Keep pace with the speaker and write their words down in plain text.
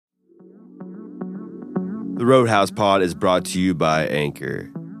The Roadhouse Pod is brought to you by Anchor.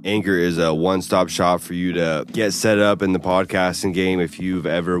 Anchor is a one-stop shop for you to get set up in the podcasting game if you've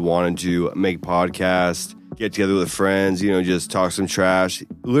ever wanted to make podcasts, get together with friends, just talk some trash,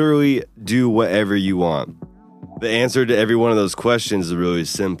 literally do whatever you want. The answer to every one of those questions is really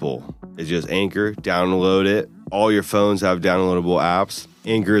simple. It's just Anchor, download it. All your phones have downloadable apps.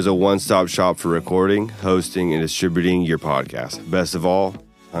 Anchor is a one-stop shop for recording, hosting, and distributing your podcast. Best of all,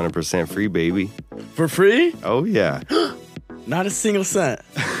 100% free, baby. For free? Oh, yeah. Not a single cent.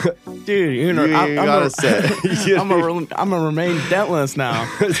 Dude, I'm gonna remain dentless now.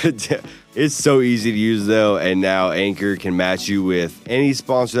 It's so easy to use, though, and now Anchor can match you with any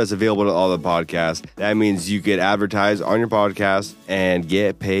sponsor that's available to all the podcasts. That means you get advertised on your podcast and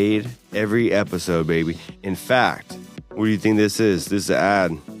get paid every episode, baby. In fact, what do you think this is? This is an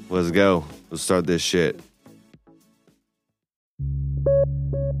ad. Let's go. Let's start this shit.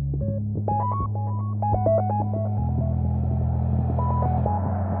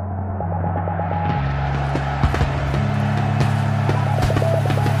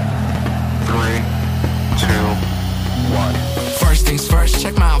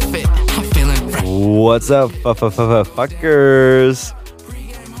 Check my outfit. I'm feeling fresh. What's up, fuckers?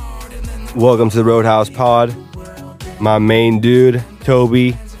 Welcome to the Roadhouse Pod. My main dude,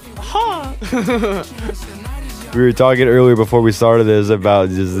 Toby. We were talking earlier before we started this about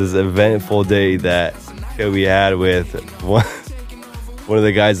just this eventful day that Toby had with one of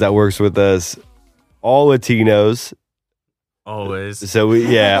the guys that works with us. All Latinos. Always.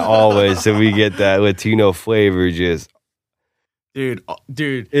 Always. So we get that Latino flavor just. Dude,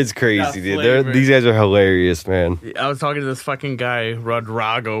 it's crazy, dude. These guys are hilarious, man. I was talking to this fucking guy,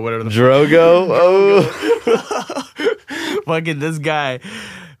 Rodrigo, whatever the Drogo? Oh. Fucking this guy.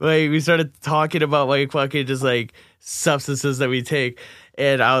 Like, we started talking about, fucking just, substances that we take.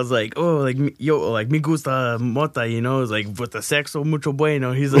 And I was like, me gusta mota, It's like, with the sexo, mucho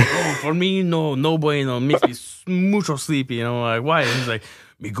bueno. He's like, for me, no bueno. Makes me mucho sleepy. Like, why? And he's like,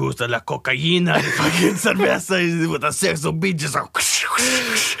 me gusta la cocaína, fucking cerveza with a sexo beat, just like,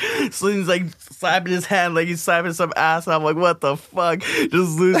 so he's like slapping his hand like he's slapping some ass. I'm like, what the fuck?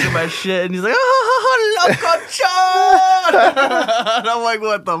 Just losing my shit. And he's like, locochon! And I'm like,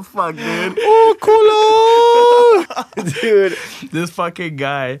 what the fuck, dude? Oh, culo! Dude. This fucking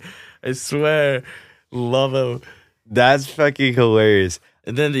guy, I swear, love him. That's fucking hilarious.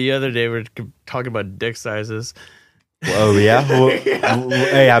 And then the other day, we're talking about dick sizes. Oh, yeah?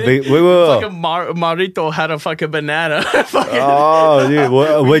 Hey, how big? Wait. Fucking Marito had a fucking banana. Oh, dude.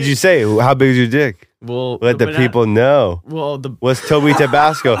 What'd you say? How big is your dick? Well, let the people know. Well, what's Toby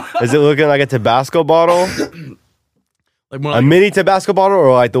Tabasco? Is it looking like a Tabasco bottle? A mini Tabasco bottle,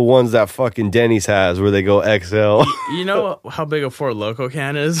 or like the ones that fucking Denny's has where they go XL? You know how big a Four Loko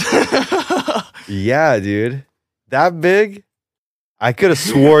can is? Yeah, dude. That big? I could have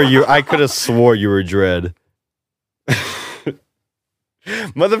swore you were Dread.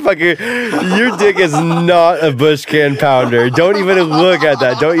 Motherfucker, your dick is not a Bush can pounder. Don't even look at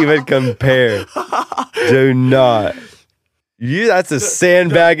that. Don't even compare. Do not. That's a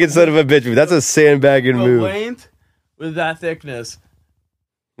sandbagging son of a bitch. That's a sandbagging move. Length with that thickness.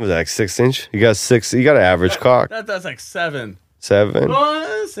 Was that like 6 inch? You got 6. You got an average cock. That's like 7. 7?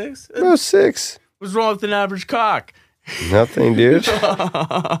 6. No, 6. What's wrong with an average cock? Nothing, dude.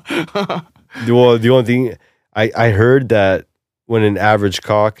 Well, the only thing I heard that when an average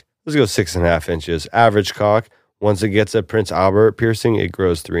cock, let's go 6.5 inches. Average cock, once it gets a Prince Albert piercing, it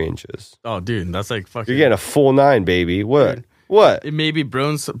grows 3 inches. Oh, dude, that's like fucking. You're getting a full 9, baby. What? Dude, what? It may be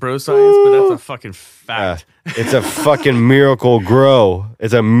bro science, but that's a fucking fact. It's a fucking miracle grow.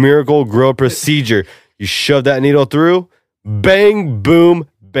 It's a miracle grow procedure. You shove that needle through, bang, boom,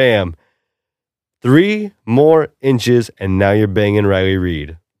 bam. 3 more inches, and now you're banging Riley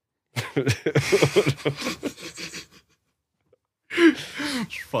Reid.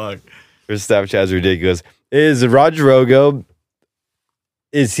 Fuck. Your Snapchat's ridiculous. Is Rodrigo,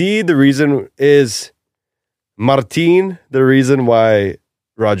 is Martin the reason why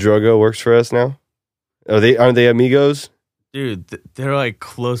Rodrigo works for us now? Aren't they amigos? Dude, they're like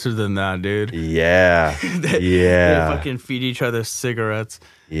closer than that, dude. Yeah. They fucking feed each other cigarettes.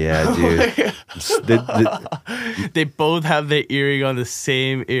 Yeah, dude. They both have their earring on the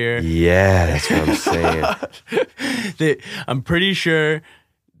same ear. Yeah, that's what I'm saying. I'm pretty sure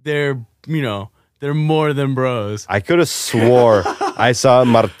they're more than bros. I could have swore I saw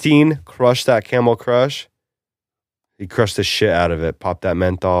Martin crush that Camel Crush. He crushed the shit out of it. Popped that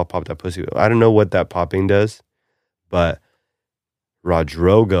menthol, popped that pussy. I don't know what that popping does, but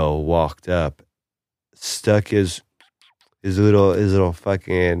Rodrigo walked up, stuck his little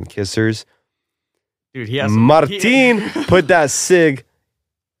fucking kissers Dude, he has Martin put that cig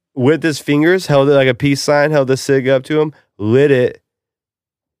with his fingers, held it like a peace sign, held the cig up to him, lit it.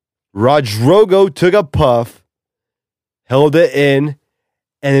 Rodrigo took a puff, held it in,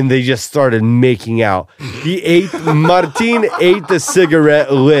 and then they just started making out. Martin ate the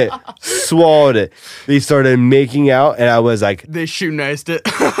cigarette lit, swallowed it. They started making out, and I was like, they shoe-niced it.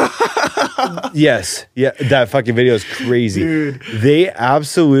 yes. Yeah, that fucking video is crazy. Dude. They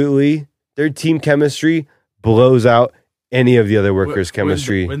absolutely, their team chemistry blows out any of the other workers'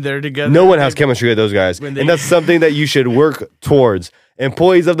 chemistry. When they're together. No one has chemistry with those guys. And that's something that you should work towards.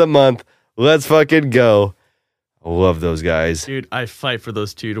 Employees of the month, let's fucking go. I love those guys. Dude, I fight for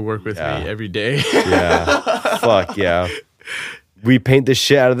those two to work with me every day. Yeah. Fuck yeah. We paint the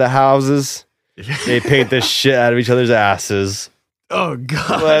shit out of the houses. They paint the shit out of each other's asses. Oh,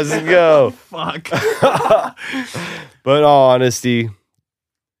 God. Let's go. Fuck. But in all honesty,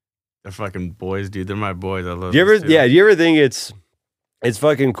 they're fucking boys, dude. They're my boys. I love you ever, them too. yeah, you ever think it's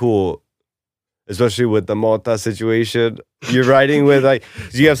fucking cool, especially with the Mota situation? You're riding with, like,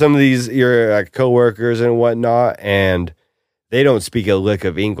 you have some of these, your like, coworkers and whatnot, and they don't speak a lick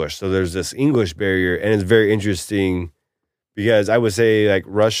of English. So there's this English barrier, and it's very interesting because I would say, like,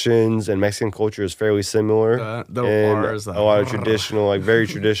 Russians and Mexican culture is fairly similar. The and bars, a lot of traditional, like, very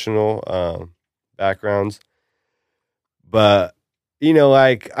traditional backgrounds. But, you know,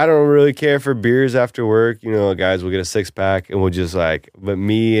 like, I don't really care for beers after work. You know, guys will get a 6-pack and we'll just, like, but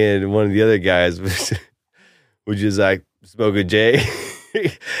me and one of the other guys would just, like, smoke a J.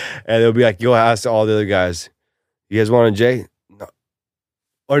 And they'll be like, you'll ask all the other guys, you guys want a J? No.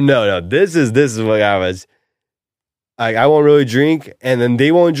 Or no, this is what happens. Like, I won't really drink, and then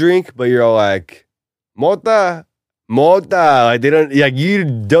they won't drink, but you're all like, Mota. Like, they don't, like,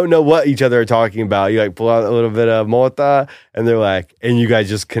 you don't know what each other are talking about. You, like, pull out a little bit of Mota, and they're like, and you guys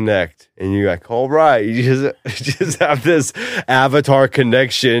just connect. And you're like, all right. You just have this avatar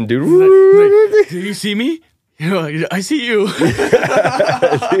connection, dude. Like, do you see me? You're like, I see you.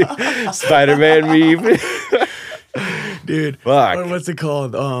 Spider-Man meme. Dude. Fuck. What's it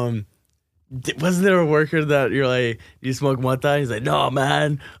called? Wasn't there a worker that you're like, you smoke Mota? He's like, no,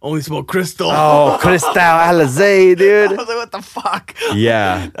 man, only smoke Crystal. Oh, Cristal Alizé, dude. I was like, what the fuck?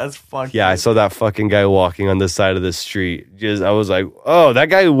 Yeah. That's fucked. Yeah, I saw that fucking guy walking on the side of the street. I was like, oh, that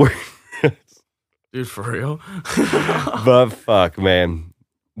guy works. Dude, for real? But fuck, man.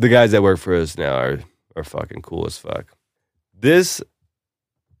 The guys that work for us now are fucking cool as fuck. This,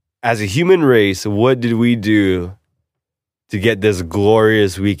 as a human race, what did we do to get this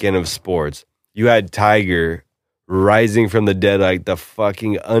glorious weekend of sports? You had Tiger rising from the dead like the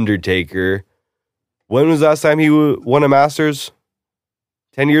fucking Undertaker. When was the last time he won a Masters?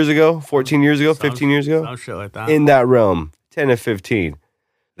 10 years ago? 14 years ago? 15 years ago? Some shit like that. In that realm. 10 to 15.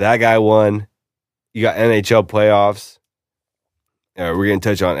 That guy won. You got NHL playoffs. We're going to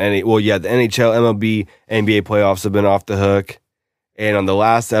touch on the NHL, MLB, NBA playoffs have been off the hook. And on the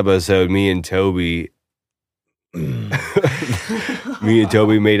last episode, me and Toby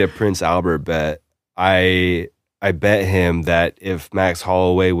made a Prince Albert bet. I bet him that if Max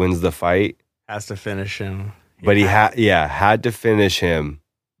Holloway wins the fight, has to finish him. But he had to finish him,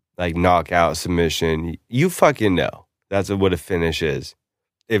 like knockout submission. You fucking know that's what a finish is.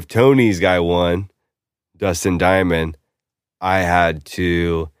 If Tony's guy won, Dustin Diamond, I had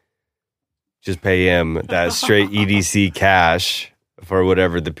to just pay him that straight EDC cash for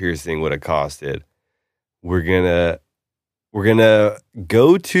whatever the piercing would have costed. We're gonna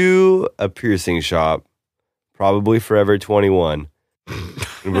go to a piercing shop, probably Forever 21,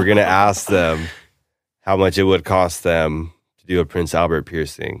 and we're gonna ask them how much it would cost them to do a Prince Albert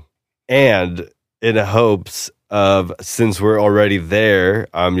piercing. And in hopes of, since we're already there,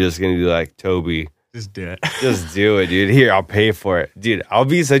 I'm just gonna be like, Toby, just do it. Just do it, dude. Here, I'll pay for it. Dude, I'll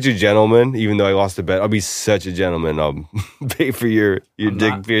be such a gentleman, even though I lost a bet. I'll be such a gentleman. I'll pay for your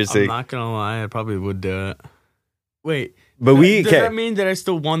dick piercing. I'm not gonna lie, I probably would do it. Wait, but does that mean that I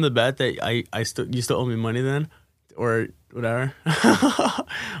still won the bet? That you still owe me money then, or whatever?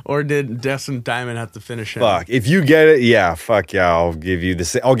 Or did Dustin Diamond have to finish him? Fuck, if you get it, yeah, fuck yeah, I'll give you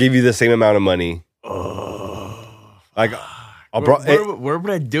the same amount of money. Oh, like, where would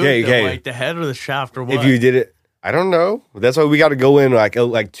I do it? Though? Like the head or the shaft or what? If you did it, I don't know. That's why we got to go in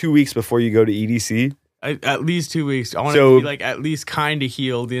like 2 weeks before you go to EDC. At least 2 weeks. I want it to be like at least kind of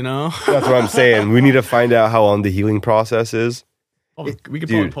healed, you know? That's what I'm saying. We need to find out how long the healing process is. Oh, we could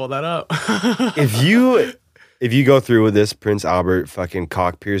probably pull that up. If you go through with this Prince Albert fucking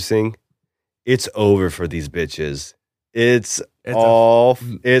cock piercing, it's over for these bitches. It's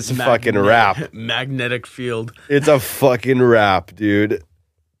fucking wrap. Magnetic field. It's a fucking wrap, dude.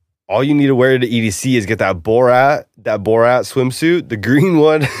 all you need to wear to EDC is get that Borat swimsuit, the green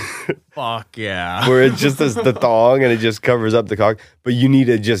one. Fuck yeah. Where it's just the thong and it just covers up the cock. But you need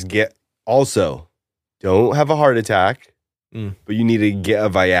to just get, also, don't have a heart attack, but you need to get a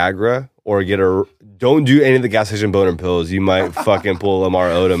Viagra or don't do any of the gas station boner pills. You might fucking pull Lamar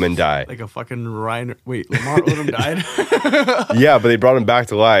Odom and die. Like a fucking Ryan. Wait, Lamar Odom died? Yeah, but they brought him back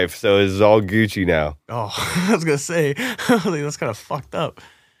to life, so it's all Gucci now. Oh, I was going to say, like, that's kind of fucked up.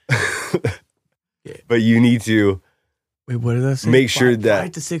 But you need to wait, what did I say? Make sure that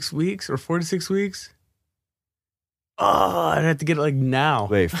 5 to 6 weeks or 4 to 6 weeks. Oh, I'd have to get it like now.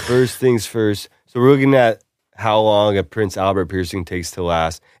 Wait, first things first. So we're looking at how long a Prince Albert piercing takes to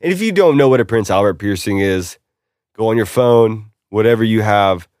last. And if you don't know what a Prince Albert piercing is, go on your phone, whatever you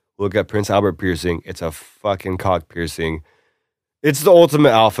have, look at Prince Albert piercing. It's a fucking cock piercing. It's the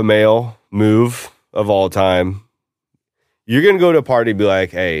ultimate alpha male move of all time. You're going to go to a party and be like,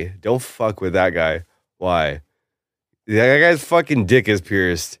 hey, don't fuck with that guy. Why? That guy's fucking dick is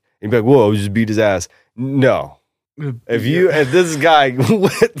pierced. And you'd be like, whoa, just beat his ass. No. If this guy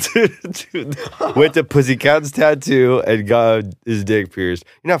went to Pussycat's tattoo and got his dick pierced,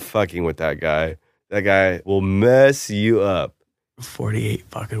 you're not fucking with that guy. That guy will mess you up. 48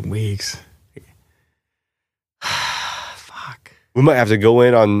 fucking weeks. Fuck. We might have to go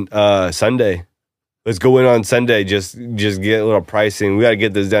in on Sunday. Let's go in on Sunday. Just get a little pricing. We got to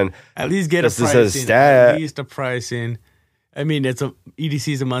get this done. At least get a pricing. At least a pricing. I mean,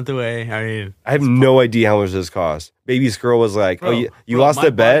 EDC's a month away. I mean, I have no idea how much this costs. Baby Squirrel was like, bro, you lost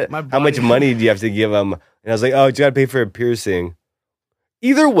the bet? How much money do you have to give him? And I was like, oh, you got to pay for a piercing.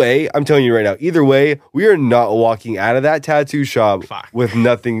 Either way, I'm telling you right now, either way, we are not walking out of that tattoo shop with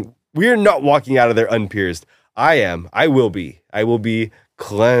nothing. We are not walking out of there unpierced. I am. I will be. I will be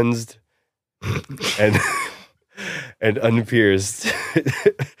cleansed and unpierced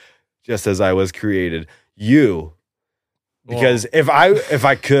just as I was created. Because if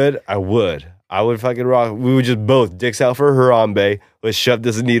I could, I would fucking rock. We would just both dicks out for Harambe. Let's shove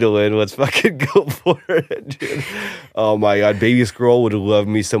this needle in. Let's fucking go for it, dude. Oh my God. Baby Squirrel would love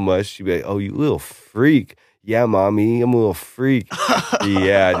me so much. She'd be like, oh, you little freak. Yeah, mommy, I'm a little freak.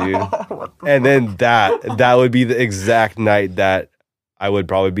 Yeah, dude. And then that would be the exact night that I would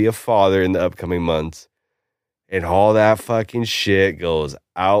probably be a father in the upcoming months. And all that fucking shit goes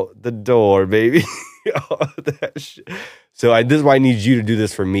out the door, baby. All that shit. So this is why I need you to do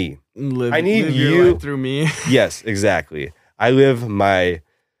this for me. I need live you your life through me. Yes, exactly. I live my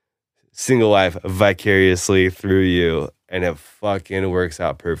single life vicariously through you, and it fucking works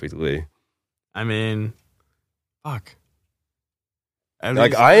out perfectly. I mean, fuck. At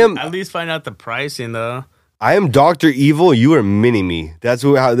least find out the pricing though. I am Dr. Evil. You are Mini Me. That's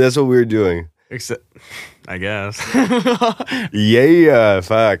what we're doing. Except, I guess. Yeah,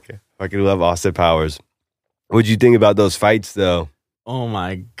 fuck. Fucking love Austin Powers. What'd you think about those fights, though? Oh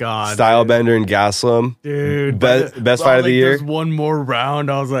my God. Stylebender and Gaslam. Dude. Best fight of the year? There's one more round.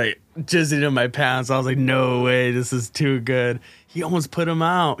 I was like, jizzing in my pants. I was like, no way. This is too good. He almost put him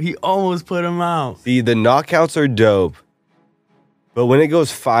out. See, the knockouts are dope. But when it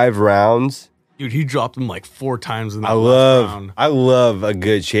goes 5 rounds. Dude, he dropped him like 4 times in that last round. I love a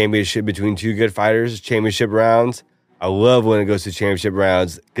good championship between 2 good fighters, championship rounds. I love when it goes to championship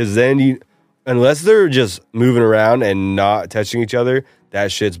rounds. Because then unless they're just moving around and not touching each other,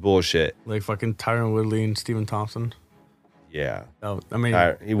 that shit's bullshit. Like fucking Tyron Woodley and Stephen Thompson. Yeah. I mean,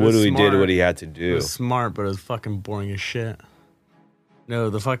 he literally did what he had to do. It was smart, but it was fucking boring as shit.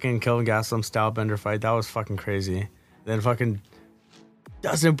 No, the fucking Kelvin Gastelum Stylebender fight, that was fucking crazy. Then fucking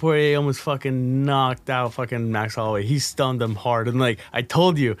Dustin Poirier almost fucking knocked out fucking Max Holloway. He stunned him hard. And like, I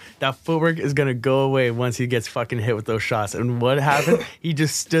told you, that footwork is going to go away once he gets fucking hit with those shots. And what happened? He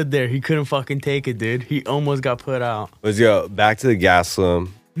just stood there. He couldn't fucking take it, dude. He almost got put out. Let's go back to the Gaslam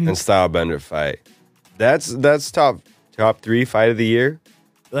and Stylebender fight. That's top 3 fight of the year.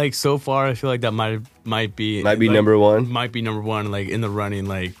 Like, so far, I feel like that might be like, number 1. Might be number 1, like, in the running.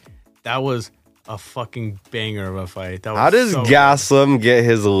 Like, that was a fucking banger of a fight. How does Gaslam get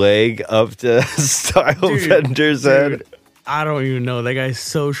his leg up to Stylebender's head? I don't even know. That guy's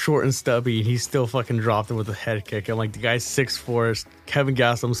so short and stubby, and he still fucking dropped him with a head kick. I'm like, the guy's 6'4". Kevin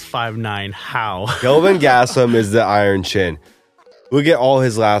Gaslam's 5'9". How? Kelvin Gaslam is the Iron Chin. Look at all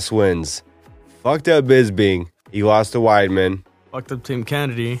his last wins. Fucked up Bisping. He lost to Weidman. Fucked up Tim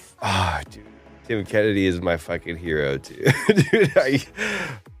Kennedy. Dude. Tim Kennedy is my fucking hero, too. Dude,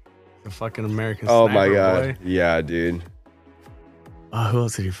 the fucking American sniper. Oh my God. Boy. Yeah, dude. Who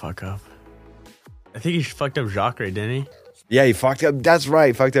else did he fuck up? I think he fucked up Jacare, didn't he? Yeah, he fucked up. That's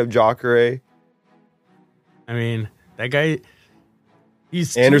right. Fucked up Jacare. I mean, that guy.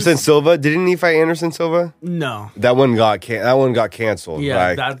 He's Anderson Silva. Didn't he fight Anderson Silva? No. That one got canceled.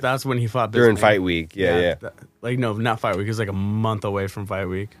 Yeah, like, that's when he fought during Bisping. fight week. Yeah. Like, no, not fight week. It was like a month away from fight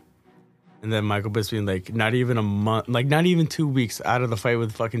week. And then Michael Bisping, like, not even a month, like, not even 2 weeks out of the fight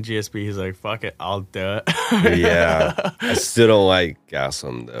with fucking GSP. He's like, fuck it, I'll do it. Yeah. I still don't like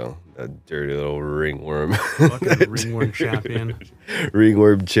Gaslam, though. That dirty little ringworm. Fucking ringworm champion.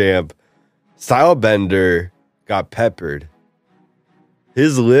 Ringworm champ. Stylebender got peppered.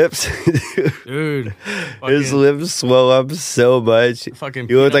 His lips, dude. His lips swell up so much. Fucking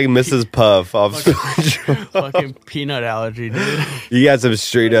he looked like Mrs. Puff off fucking peanut allergy, dude. He got some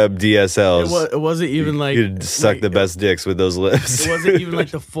straight up DSLs. It wasn't even like you could suck the best dicks with those lips. It wasn't even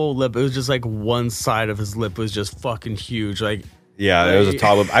like the full lip. It was just like one side of his lip was just fucking huge. Like, yeah, it was a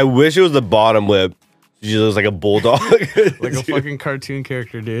top lip. I wish it was the bottom lip. She just looks like a bulldog. Like a fucking cartoon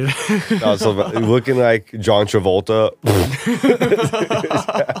character, dude. Also, looking like John Travolta.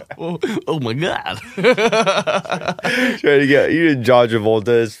 Oh my God. Trying to get even John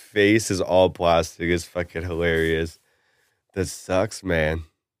Travolta's face is all plastic. It's fucking hilarious. That sucks, man.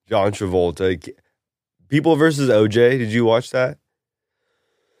 John Travolta. People versus OJ. Did you watch that?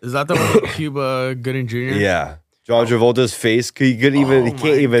 Is that the one with Cuba Gooding Jr.? Yeah. John Travolta's face, he can't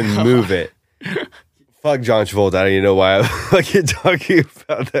even move it. Fuck John Travolta. I don't even know why I'm fucking talking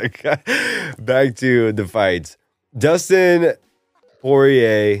about that guy. Back to the fights. Dustin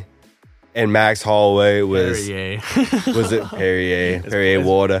Poirier and Max Holloway was it Perrier? Perrier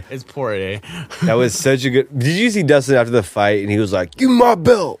water. It's Poirier. That was such a good. Did you see Dustin after the fight? And he was like, "Give me my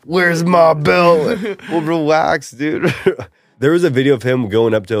belt. Where's my belt?" Well, relax, dude. There was a video of him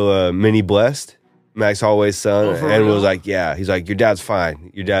going up to Mini Blessed, Max Holloway's son, and was like, "Yeah." He's like, "Your dad's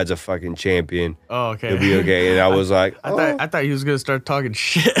fine. Your dad's a fucking champion. Oh, okay. He'll be okay." And I was like, I thought he was gonna start talking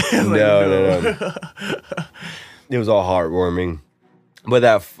shit. No. It was all heartwarming. But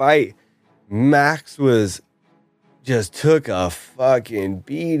that fight, Max just took a fucking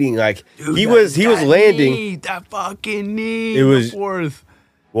beating. Like, dude, he was landing. That fucking knee. It was fourth.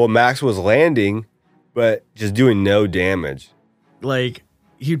 Well, Max was landing, but just doing no damage. Like,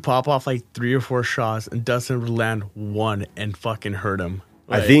 he'd pop off like 3 or 4 shots, and Dustin would land one and fucking hurt him.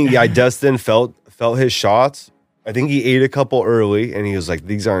 Like, I think Dustin felt his shots. I think he ate a couple early, and he was like,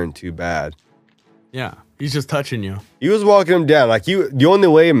 "These aren't too bad." Yeah, he's just touching you. He was walking him down. Like, the only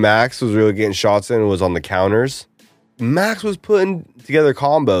way Max was really getting shots in was on the counters. Max was putting together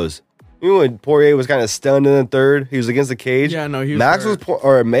combos. Even when Poirier was kind of stunned in the third, he was against the cage. Yeah, no, he was Max was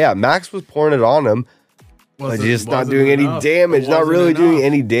pouring it on him. But just not doing any damage. Not really doing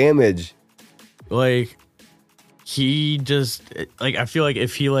any damage. Like, he just, like, I feel like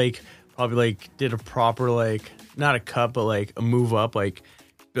if he, like, probably, like, did a proper, like, not a cut, but, like, a move up, like,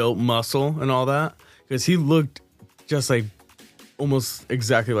 built muscle and all that. Because he looked just, like, almost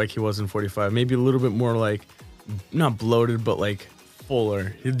exactly like he was in 45. Maybe a little bit more, like, not bloated, but, like,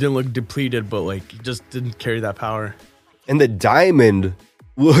 fuller. He didn't look depleted, but, like, he just didn't carry that power. And the diamond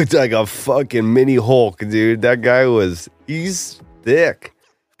looked like a fucking mini Hulk, dude. That guy he's thick.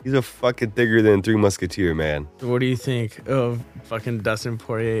 He's a fucking thicker than Three Musketeer, man. So what do you think of fucking Dustin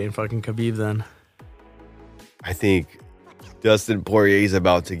Poirier and fucking Khabib then? I think Dustin Poirier's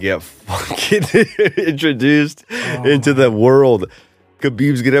about to get fucking introduced into the world.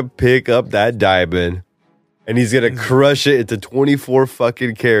 Khabib's gonna pick up that diamond and he's gonna crush it into 24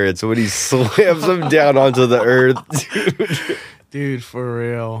 fucking carats when he slams him down onto the earth. Dude, for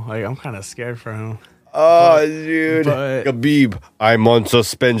real. Like, I'm kind of scared for him. Oh, dude. Khabib, I'm on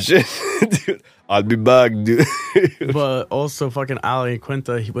suspension. Dude, I'll be back, dude. But also, fucking Ali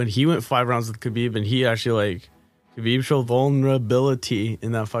Quinta, when he went 5 rounds with Khabib, and he actually, like, Khabib showed vulnerability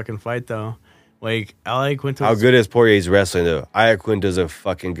in that fucking fight, though. Like, Ali Quinta. How good is Poirier's wrestling, though? Quinta's a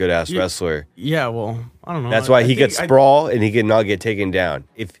fucking good ass wrestler. Yeah, well, I don't know. That's why he gets sprawl and he can not get taken down.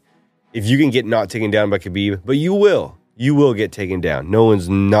 If you can get not taken down by Khabib, but you will. You will get taken down. No one's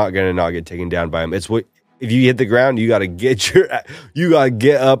not gonna not get taken down by him. It's what if you hit the ground, you gotta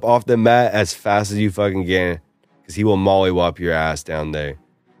get up off the mat as fast as you fucking can, because he will mollywop your ass down there.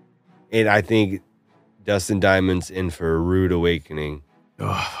 And I think Dustin Diamond's in for a rude awakening.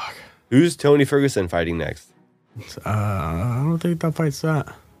 Oh fuck! Who's Tony Ferguson fighting next? I don't think that fight's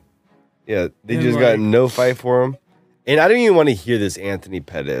that. Yeah, they just got no fight for him. And I don't even want to hear this Anthony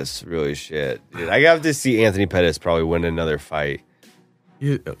Pettis really shit. Dude, I have to see Anthony Pettis probably win another fight.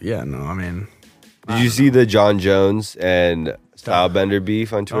 Yeah, no, I mean... Did you see the John Jones and Stylebender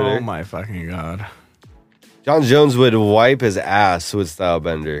beef on Twitter? Oh my fucking God. John Jones would wipe his ass with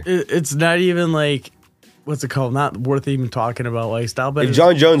Stylebender. It's not even like... What's it called? Not worth even talking about. Like, Stylebender... If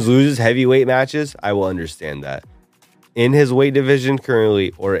John Jones loses heavyweight matches, I will understand that. in his weight division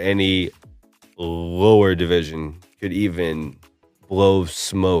currently or any lower division could even blow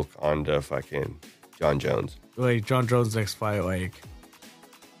smoke onto fucking John Jones. Like John Jones' next fight, like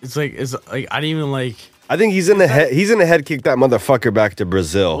it's like I didn't even like. I think he's gonna head kick that motherfucker back to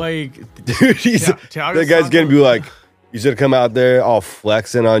Brazil. Like, dude, that guy's gonna be like, he's gonna come out there all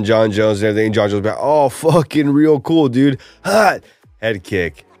flexing on John Jones and everything. John Jones be like, oh, fucking real cool, dude. Hot head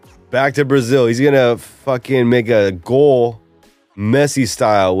kick back to Brazil. He's gonna fucking make a goal, Messi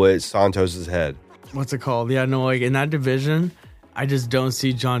style, with Santos's head. What's it called? Yeah, no, like in that division, I just don't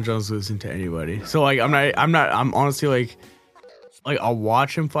see John Jones losing to anybody. So like, I'm honestly like I'll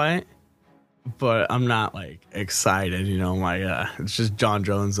watch him fight, but I'm not like excited. You know, like it's just John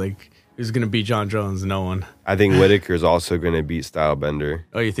Jones. Like, who's gonna beat John Jones? No one. I think Whitaker's also gonna beat Stylebender.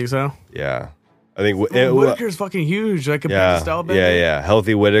 Oh, you think so? Yeah, I think Whitaker's fucking huge. Like, yeah, Stylebender. yeah,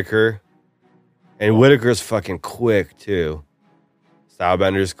 healthy Whitaker, and Whitaker's fucking quick too.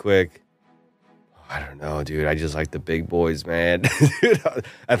 Stylebender's quick. I don't know, dude. I just like the big boys, man. Dude,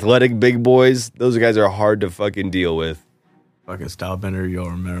 athletic big boys. Those guys are hard to fucking deal with. Fucking Stylebender, Yo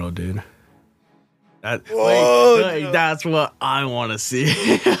Romero, dude. That's what I want to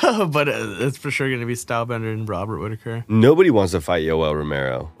see. But it's for sure going to be Stylebender and Robert Whitaker. Nobody wants to fight Yoel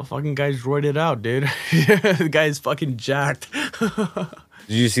Romero. The fucking guy's roided out, dude. The guy's fucking jacked. Did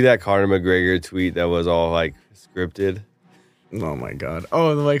you see that Conor McGregor tweet that was all like scripted? Oh my god!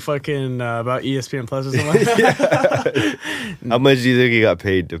 Oh, like fucking about ESPN Plus or something like that. How much do you think he got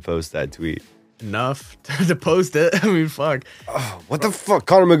paid to post that tweet? Enough to post it. I mean, fuck. Oh, what the fuck,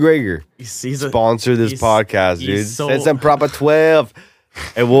 Conor McGregor? Sponsor this podcast, dude. Send some proper 12,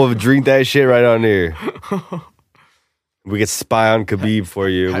 and we'll drink that shit right on here. We can spy on Khabib for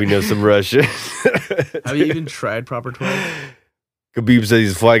you. We know some Russian. Have you even tried proper 12? Khabib says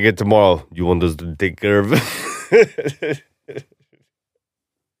he's flying it tomorrow. You want us to take care of it?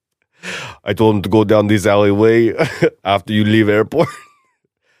 I told him to go down this alleyway after you leave airport.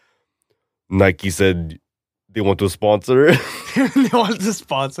 Nike said they want to sponsor it. They want to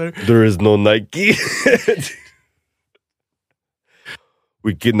sponsor? There is no Nike.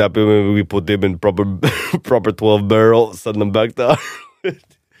 We kidnap him and we put him in proper 12 barrel, send him back down.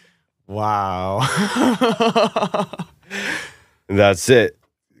 Wow. And that's it.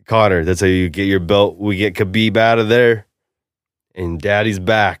 Conor, that's how you get your belt. We get Khabib out of there. And daddy's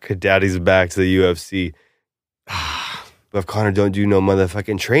back. Daddy's back to the UFC. But if Conor don't do no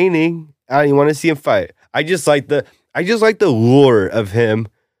motherfucking training, I don't even want to see him fight. I just like the lure of him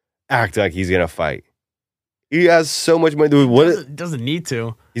acting like he's gonna fight. He has so much money. Doesn't need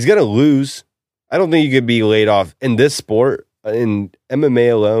to. He's gonna lose. I don't think you could be laid off in this sport. In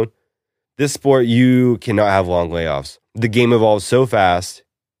MMA alone, this sport you cannot have long layoffs. The game evolves so fast,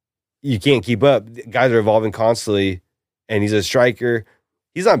 you can't keep up. Guys are evolving constantly. And he's a striker.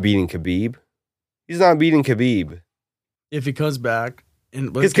 He's not beating Khabib. If he comes back.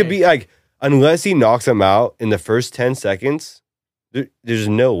 Because Khabib, like, unless he knocks him out in the first 10 seconds, there's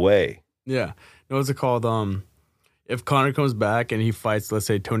no way. Yeah. What's it called? If Conor comes back and he fights, let's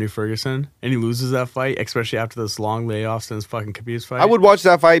say, Tony Ferguson, and he loses that fight, especially after this long layoff since fucking Khabib's fight. I would watch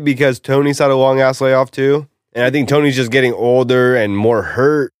that fight because Tony's had a long-ass layoff, too. And I think Tony's just getting older and more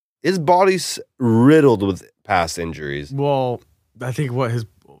hurt. His body's riddled with past injuries. Well, I think what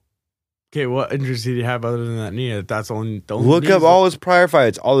injuries did he have other than that knee? That's the only look up all his prior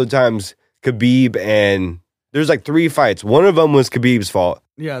fights. All the times Khabib, and there's like 3 fights. One of them was Khabib's fault.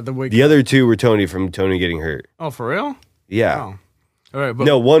 Yeah, the other 2 were Tony getting hurt. Oh, for real? Yeah. Wow. All right, but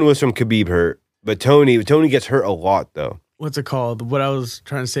no, one was from Khabib hurt, but Tony gets hurt a lot though. What's it called? What I was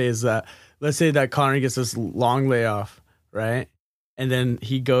trying to say is that let's say that Conor gets this long layoff, right? And then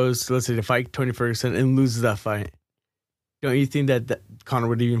he goes, let's say, to fight Tony Ferguson and loses that fight. Don't you think that Conor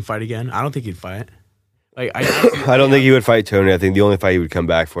would even fight again? I don't think he'd fight. Like I don't think he would fight Tony. I think the only fight he would come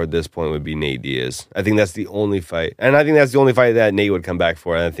back for at this point would be Nate Diaz. I think that's the only fight. And I think that's the only fight that Nate would come back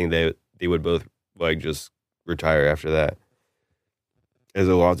for. And I think they would both like just retire after that. There's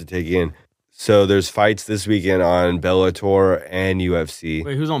a lot to take in. So there's fights this weekend on Bellator and UFC.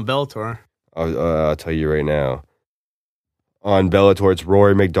 Wait, who's on Bellator? I'll tell you right now. On Bellator, it's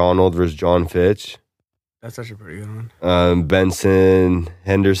Rory McDonald versus John Fitch. That's actually a pretty good one. Benson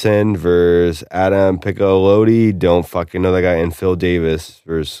Henderson versus Adam Piccolotti. Don't fucking know that guy. And Phil Davis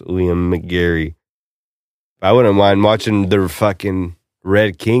versus Liam McGarry. I wouldn't mind watching the fucking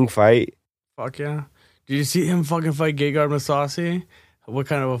Red King fight. Fuck yeah. Did you see him fucking fight Gegard Mousasi? What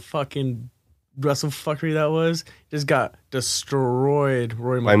kind of a fucking wrestle fuckery that was? Just got destroyed.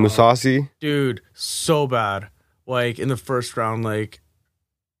 Rory by Mousasi? Dude, so bad. Like, in the first round, like,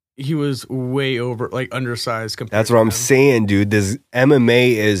 he was way over, like undersized. Compared That's to what I'm him. saying, dude. This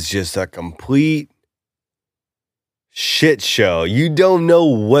MMA is just a complete shit show. You don't know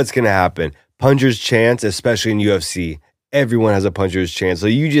what's going to happen. Puncher's chance, especially in UFC. Everyone has a puncher's chance. So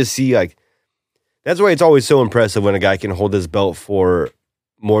you just see, like, that's why it's always so impressive when a guy can hold his belt for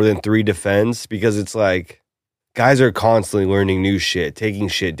more than 3 defense, because it's like guys are constantly learning new shit, taking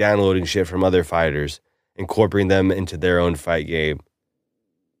shit, downloading shit from other fighters, incorporating them into their own fight game.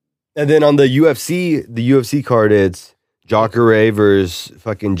 And then on the UFC card, it's Jacare versus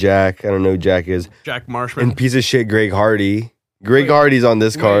fucking Jack. I don't know who Jack is. Jack Marshman. And piece of shit Greg Hardy. Greg Hardy's on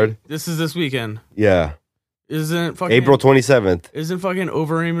this card. This is this weekend. Yeah. Isn't fucking April 27th. Isn't fucking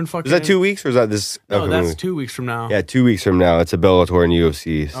Overeem fucking? Is that 2 weeks or is that this? No, upcoming that's 2 weeks from now. Yeah, 2 weeks from now. It's a Bellator and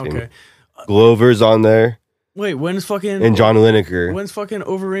UFC. Same. Okay. Glover's on there. Wait, when's fucking And John Lineker. When's fucking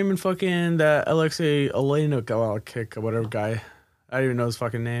Overeem and fucking that Alexei Oleinik kick or whatever guy? I don't even know his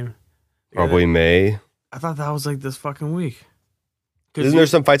fucking name. Probably May. I thought that was like this fucking week. Isn't there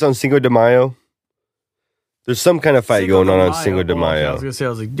some fights on Cinco de Mayo? There's some kind of fight going on Cinco de Oh, okay, I Mayo. was gonna say, I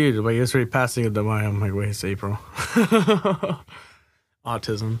was like, dude, like it's already past Cinco de Mayo. I'm like, wait, it's April.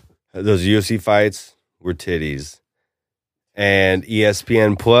 Autism. Those UFC fights were titties. And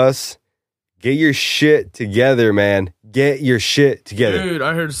ESPN Plus, get your shit together, man. Get your shit together. Dude,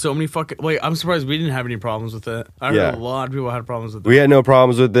 I heard so many fucking. Wait, I'm surprised we didn't have any problems with it. I heard a lot of people had problems with it. We had no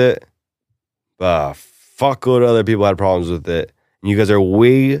problems with it. But fuckload of other people had problems with it. And you guys are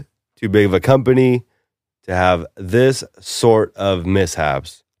way too big of a company to have this sort of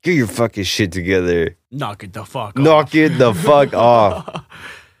mishaps. Get your fucking shit together. Knock it the fuck off. Knock it the fuck off.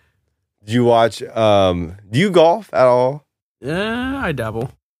 Do you watch, do you golf at all? Yeah, I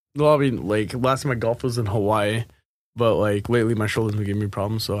dabble. Well, I mean, like, last time I golfed was in Hawaii. But, like, lately my shoulders been giving me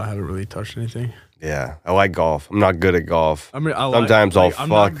problems, so I haven't really touched anything. Yeah, I like golf. I'm not good at golf. I mean, Sometimes like, I'll I'm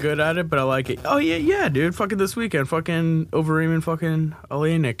fuck. not good at it, but I like it. Oh, yeah, dude. Fucking this weekend. Fucking Overeem and fucking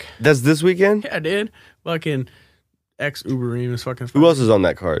Oleinik. That's this weekend? Yeah, dude. Fucking ex-Ubereem is fucking Who else is on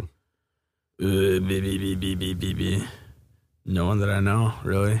that card? No one that I know,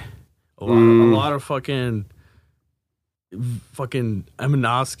 really. A lot of fucking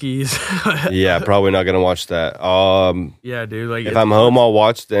Emanowskis. Yeah, probably not gonna watch that. Yeah, dude. Like, if I'm home, I'll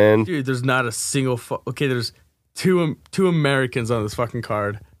watch then. dude, there's not a single. Okay, there's two Americans on this fucking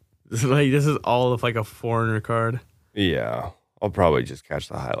card. This is all of like a foreigner card. Yeah, I'll probably just catch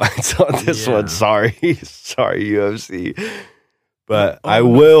the highlights on this Yeah. one. Sorry, UFC. But I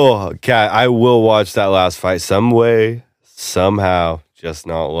will watch that last fight some way, somehow, just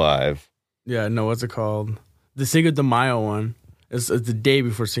not live. Yeah, no, what's it called? The Cinco de Mayo one. It's the day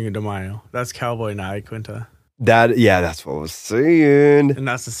before Cinco de Mayo. That's Cowboy and Iaquinta. That's what I was saying. And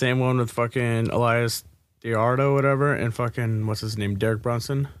that's the same one with fucking Elias Diardo, whatever, and fucking, what's his name, Derek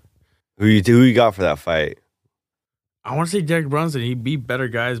Brunson. Who you got for that fight? I want to say Derek Brunson. He beat better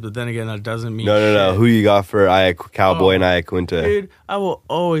guys, but then again, that doesn't mean No. shit. Who you got for Cowboy and Iaquinta? Dude, I will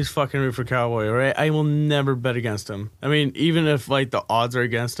always fucking root for Cowboy, right? I will never bet against him. I mean, even if like the odds are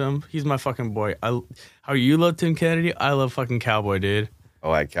against him, he's my fucking boy. How you love Tim Kennedy, I love fucking Cowboy, dude. I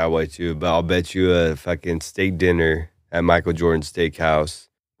like Cowboy too, but I'll bet you a fucking steak dinner at Michael Jordan's Steakhouse.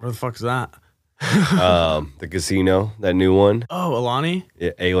 Where the fuck's that? The casino, that new one. Oh, Alani?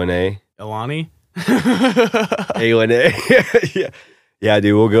 Yeah, A1A. Alani? A1A. Yeah,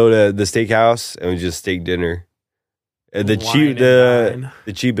 dude, we'll go to the steakhouse and we just steak dinner. And the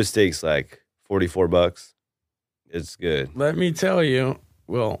cheapest steak's like $44. It's good. Let me tell you.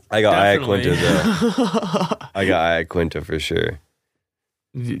 Well, I got definitely. Iaquinta though. I got Iaquinta for sure.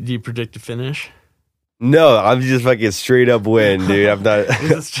 Do you predict a finish? No, I'm just fucking straight up win, dude. I'm not.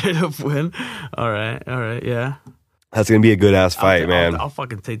 Is it straight up win? All right, yeah. That's gonna be a good ass fight, man. I'll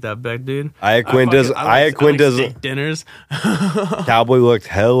fucking take that bet, dude. Iaquinta's I like steak dinners. Cowboy looked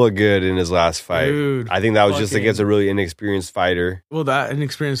hella good in his last fight. Dude, I think that was just fucking- against a really inexperienced fighter. Well, that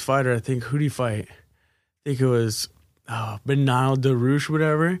inexperienced fighter, I think, who'd he fight? I think it was Benil Darush,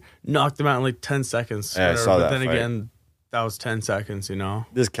 whatever. Knocked him out in like 10 seconds. Yeah, I whatever. saw But that then fight. again, that was 10 seconds, you know?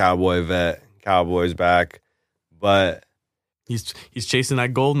 This Cowboy vet, Cowboy's back, but He's chasing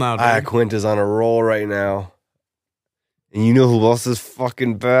that gold now, dude. Iaquinta's on a roll right now. And you know who else is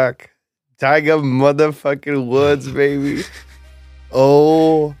fucking back? Tiger motherfucking Woods, baby.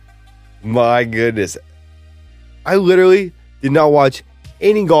 Oh my goodness. I literally did not watch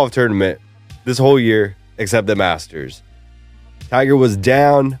any golf tournament this whole year except the Masters. Tiger was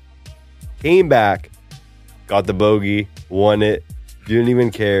down, came back, got the bogey, won it, didn't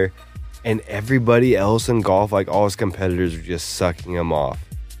even care. And everybody else in golf, like all his competitors, were just sucking him off.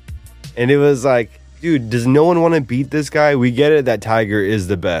 And it was like, dude, does no one want to beat this guy? We get it that Tiger is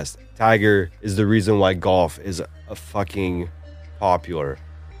the best. Tiger is the reason why golf is a fucking popular.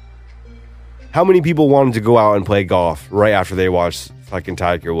 How many people wanted to go out and play golf right after they watched fucking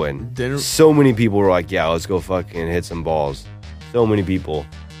Tiger win? So many people were like, yeah, let's go fucking hit some balls. So many people.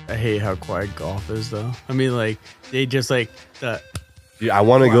 I hate how quiet golf is, though. I mean, like, they just like the. Dude, I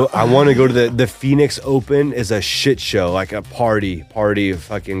want to go. I want to go to the Phoenix Open. Is a shit show, like a party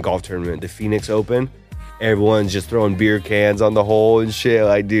fucking golf tournament. The Phoenix Open, everyone's just throwing beer cans on the hole and shit.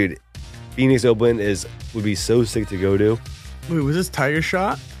 Like, dude, Phoenix Open would be so sick to go to. Wait, was this Tiger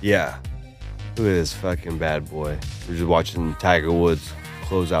shot? Yeah. Look at this fucking bad boy. We're just watching Tiger Woods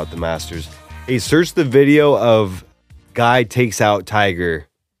close out the Masters. Hey, search the video of guy takes out Tiger.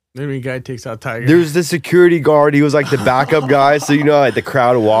 Maybe guy takes out Tiger. There's the security guard. He was like the backup guy. So, you know, like the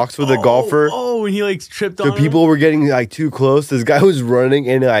crowd walks with a golfer. Oh, and he like tripped on So people were getting like too close. This guy was running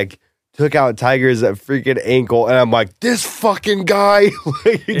and like took out Tiger's freaking ankle. And I'm like, this fucking guy.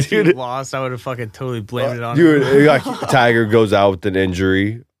 Like, if dude, he lost, I would have fucking totally blamed it on dude, him. like, Tiger goes out with an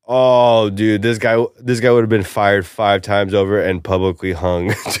injury. Oh, dude, this guy would have been fired 5 times over and publicly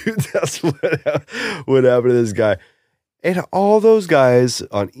hung. Dude, that's what happened to this guy. And all those guys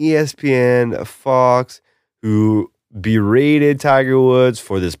on ESPN, Fox, who berated Tiger Woods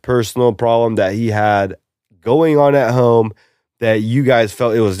for this personal problem that he had going on at home, that you guys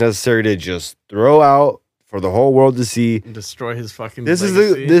felt it was necessary to just throw out for the whole world to see. Destroy his fucking This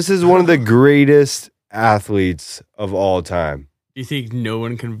legacy. this is one of the greatest athletes of all time. Do you think no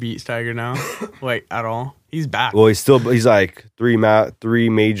one can beat Tiger now? Like, at all? He's back. Well, he's like three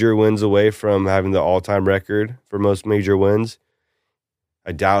major wins away from having the all-time record for most major wins.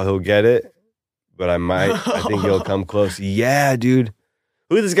 I doubt he'll get it, but I think he'll come close. Yeah, dude.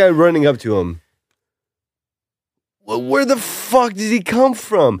 Look at this guy running up to him. Well, where the fuck did he come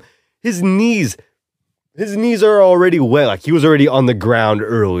from? His knees are already wet. Like, he was already on the ground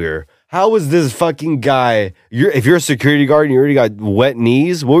earlier. How was this fucking guy? If you're a security guard and you already got wet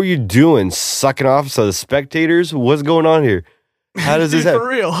knees, what were you doing? Sucking off so the spectators? What's going on here? How does this happen? For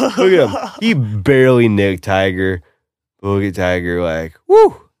real? Look at him. He barely nicked Tiger. Look at Tiger, like,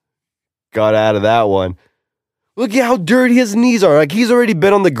 whoo, got out of that one. Look at how dirty his knees are. Like, he's already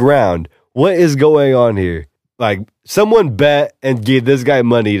been on the ground. What is going on here? Like, someone bet and gave this guy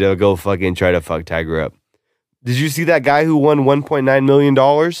money to go fucking try to fuck Tiger up. Did you see that guy who won $1.9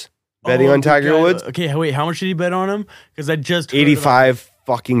 million? Betting on Tiger Woods? Okay, wait, how much did he bet on him? Because I just heard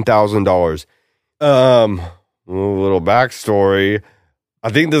 $85,000. A little backstory. I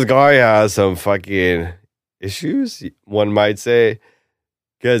think this guy has some fucking issues, one might say.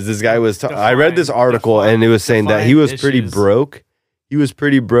 Because this guy was... I read this article and it was saying that he was pretty broke. He was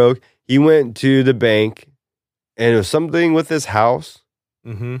pretty broke. He went to the bank and it was something with his house.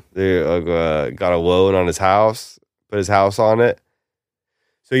 Mm-hmm. They got a loan on his house, put his house on it.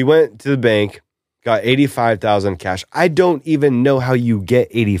 So he went to the bank, got $85,000 cash. I don't even know how you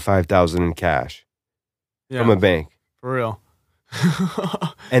get $85,000 in cash from a bank. For real.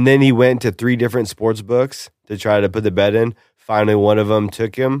 And then he went to 3 different sports books to try to put the bet in. Finally, one of them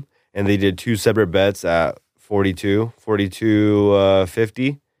took him, and they did 2 separate bets at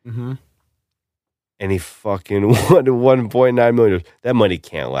 42.50. Mm-hmm. And he fucking won $1.9 million. That money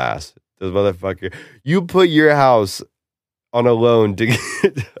can't last. Those motherfucker. You put your house on a loan to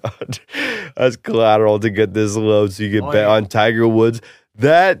get as collateral to get this loan so you can bet on Tiger Woods.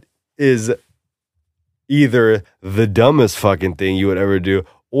 That is either the dumbest fucking thing you would ever do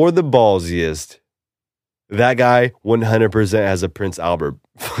or the ballsiest. That guy 100% has a Prince Albert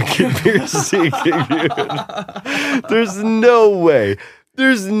fucking piercing. There's no way.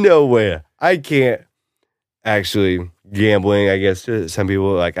 There's no way. I can't actually gambling, I guess some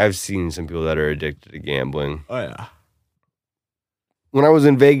people, like, I've seen some people that are addicted to gambling. Oh yeah. When I was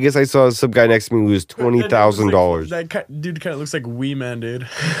in Vegas, I saw some guy next to me lose $20,000. That dude kind of looks like Wee Man, dude.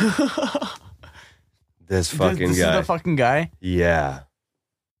 This fucking this guy. Is the fucking guy? Yeah.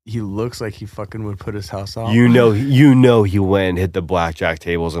 He looks like he fucking would put his house off. You know he went and hit the blackjack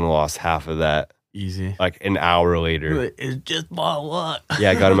tables and lost half of that. Easy. Like an hour later. It's just my luck.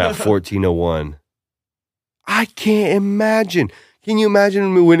 Yeah, I got him at 1401. I can't imagine. Can you imagine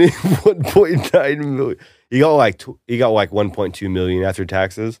him winning 1.9 million? He got like 1.2 million after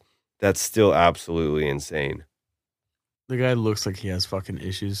taxes. That's still absolutely insane. The guy looks like he has fucking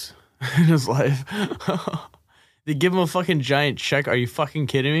issues in his life. They give him a fucking giant check. Are you fucking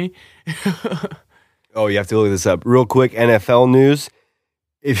kidding me? Oh, you have to look this up. Real quick, NFL news.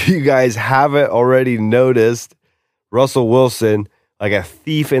 If you guys haven't already noticed, Russell Wilson, like a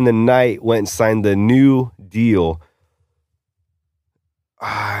thief in the night, went and signed the new deal.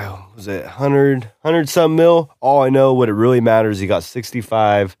 Was was it 100 some mil? All I know, what it really matters, he got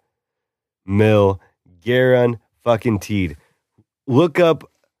 65 mil guaranteed. Look up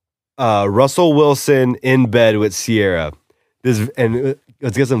Russell Wilson in bed with Ciara. And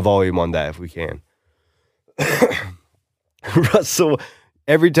let's get some volume on that if we can.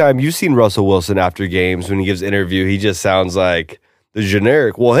 Every time you've seen Russell Wilson after games when he gives interview, he just sounds like the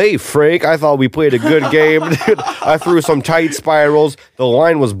generic. Well, hey, Frank, I thought we played a good game. I threw some tight spirals. The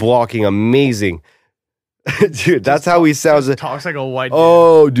line was blocking amazing. Dude, that's how he sounds. Talks like a white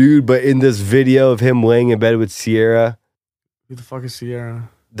dude, but in this video of him laying in bed with Ciara. Who the fuck is Ciara?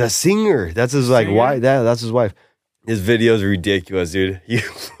 The singer. That's his wife. That's his wife. His video is ridiculous, dude. He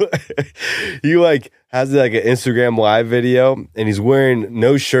has like an Instagram live video, and he's wearing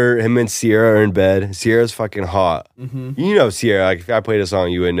no shirt. Him and Ciara are in bed. Ciara's fucking hot. Mm-hmm. You know Ciara. Like if I played a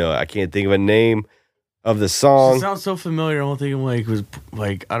song, you would know it. I can't think of a name of the song. She sounds so familiar. The whole thing was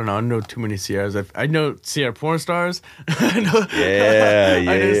like I don't know. I know too many Ciaras. I know Ciara porn stars. I know.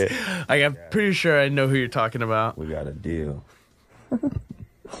 Yeah. I'm pretty sure I know who you're talking about. We got a deal.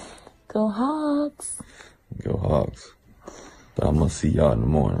 Go Hawks. Go Hawks. But I'm gonna see y'all in the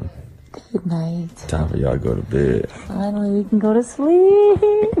morning. Good night. Time for y'all to go to bed. Finally, we can go to sleep.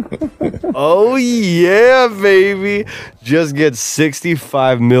 Oh, yeah, baby. Just get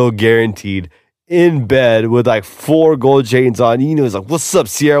 65 mil guaranteed in bed with like 4 gold chains on. You know, he's like, what's up,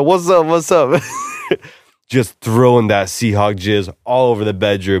 Ciara? What's up? Just throwing that Seahawk jizz all over the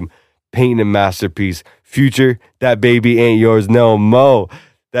bedroom. Painting a masterpiece. Future, that baby ain't yours no mo.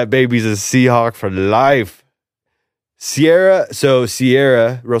 That baby's a Seahawk for life. Ciara,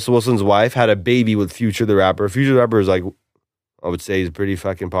 Russell Wilson's wife, had a baby with Future the rapper. Future the rapper is like, I would say he's pretty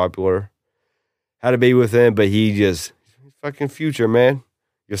fucking popular. Had a baby with him, but he's fucking Future, man.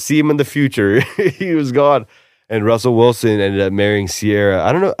 You'll see him in the future. He was gone. And Russell Wilson ended up marrying Ciara.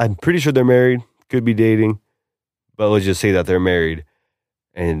 I don't know. I'm pretty sure they're married. Could be dating. But let's just say that they're married.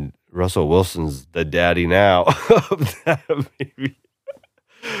 And Russell Wilson's the daddy now of that baby.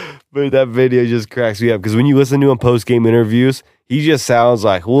 But that video just cracks me up because when you listen to him post-game interviews, he just sounds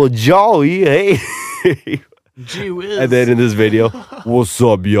like, well, jolly, hey. Gee whiz. And then in this video, what's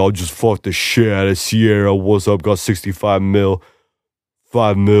up, y'all? Just fucked the shit out of Ciara. What's up? Got 65 mil.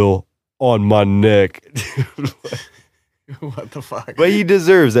 5 mil on my neck. What the fuck? But he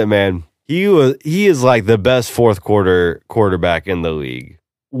deserves it, man. He is like the best fourth quarter quarterback in the league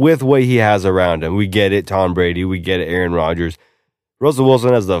with what he has around him. We get it, Tom Brady. We get it, Aaron Rodgers. Russell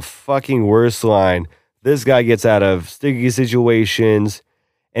Wilson has the fucking worst line. This guy gets out of sticky situations.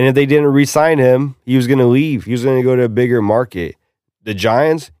 And if they didn't re-sign him, he was going to leave. He was going to go to a bigger market. The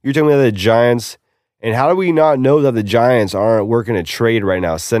Giants? You're telling me that the Giants... And how do we not know that the Giants aren't working a trade right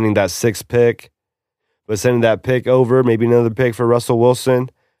now, sending that 6th pick, but sending that pick over, maybe another pick for Russell Wilson?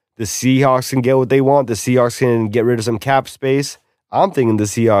 The Seahawks can get what they want. The Seahawks can get rid of some cap space. I'm thinking the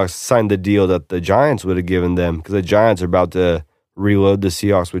Seahawks signed the deal that the Giants would have given them because the Giants are about to reload the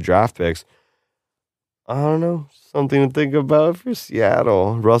Seahawks with draft picks. I don't know. Something to think about for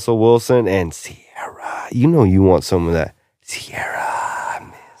Seattle. Russell Wilson and Ciara. You know you want some of that. Ciara, I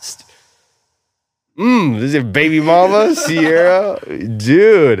missed. This is baby mama, Ciara.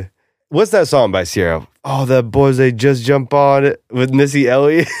 Dude. What's that song by Ciara? Oh, the boys, they just jump on it with Missy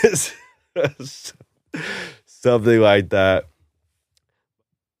Elliott. Something like that.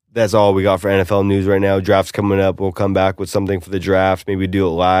 That's all we got for NFL news right now. Draft's coming up. We'll come back with something for the draft. Maybe do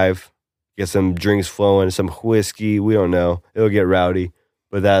it live. Get some drinks flowing, some whiskey. We don't know. It'll get rowdy.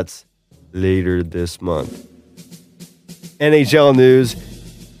 But that's later this month. NHL news.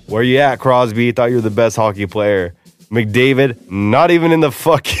 Where you at, Crosby? Thought you were the best hockey player. McDavid, not even in the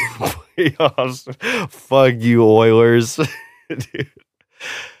fucking playoffs. Fuck you, Oilers. Dude.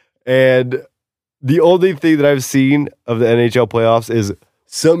 And the only thing that I've seen of the NHL playoffs is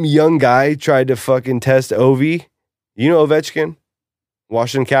some young guy tried to fucking test Ovi. You know Ovechkin?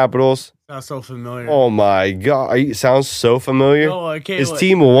 Washington Capitals. Not so familiar. Oh my God. Sounds so familiar. No, I can't. His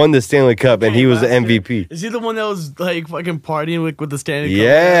team won the Stanley Cup and he was the MVP. Is he the one that was like fucking partying with the Stanley Cup?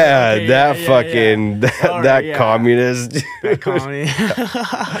 Yeah, Okay, that fucking, that yeah. communist. That comedy.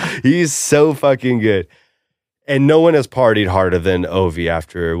 He's so fucking good. And no one has partied harder than Ovi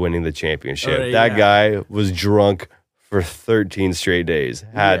after winning the championship. Oh, that yeah. guy was drunk for 13 straight days.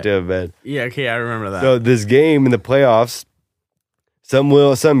 Had to have been. Yeah, okay, I remember that. So this game in the playoffs,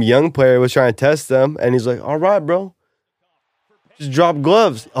 some young player was trying to test them, and he's like, all right, bro, just drop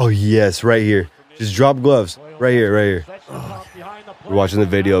gloves. Oh, yes, right here. Just drop gloves. Right here. We're watching the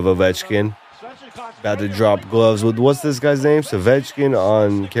video of Ovechkin about to drop gloves with, what's this guy's name? Ovechkin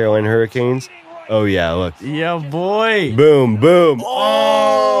on Carolina Hurricanes. Oh, yeah, look. Yeah, boy. Boom, boom.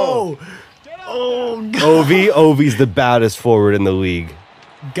 Oh, God. Ovi's the baddest forward in the league.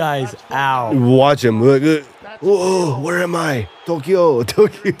 Guys, ow. Watch him. Look. Whoa, where am I? Tokyo.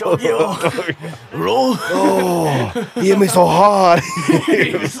 Roll. Oh, he hit me so hard.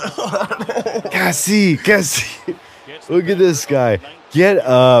 Can't see. Look at this guy. Get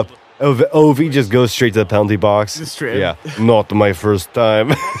up. Ovi just goes straight to the penalty box. Straight. Yeah, not my first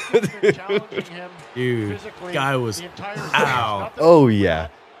time. Dude, guy was ow. Oh, yeah.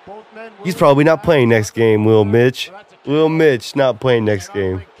 He's probably not playing next game, Will Mitch. Will Mitch not playing next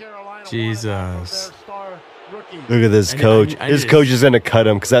game. Jesus. Look at this coach. His coach is going to cut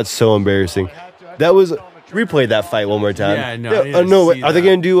him because that's so embarrassing. That was... Replay that fight one more time. Yeah, no. No, are they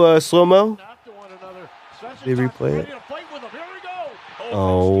going to do slow-mo? They replay it?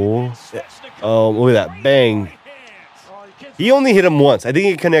 Oh, look at that. Bang. He only hit him once. I think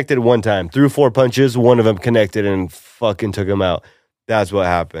he connected one time. Threw 4 punches. One of them connected and fucking took him out. That's what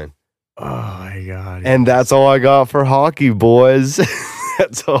happened. Oh, my God. And that's all I got for hockey, boys.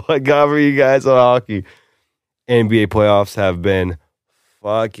 That's all I got for you guys on hockey. NBA playoffs have been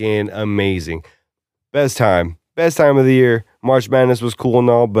fucking amazing. Best time of the year. March Madness was cool and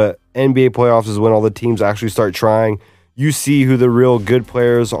all, but NBA playoffs is when all the teams actually start trying. You see who the real good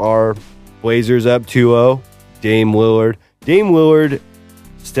players are. Blazers up 2-0. Dame Lillard,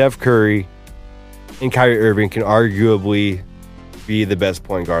 Steph Curry, and Kyrie Irving can arguably be the best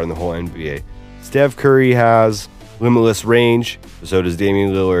point guard in the whole NBA. Steph Curry has limitless range, so does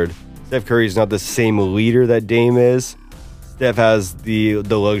Damian Lillard. Steph Curry is not the same leader that Dame is. Steph has the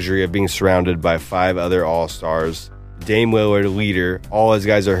luxury of being surrounded by 5 other all-stars. Dame Lillard, leader. All his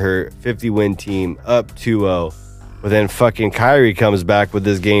guys are hurt. 50-win team, up 2-0. But then fucking Kyrie comes back with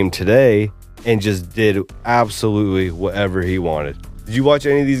this game today and just did absolutely whatever he wanted. Did you watch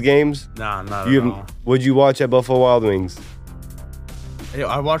any of these games? Nah, not at all. What'd you watch at Buffalo Wild Wings? Hey,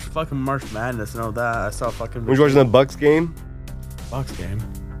 I watched fucking March Madness and all that. I saw fucking... Were you watching the Bucks game? Bucks game?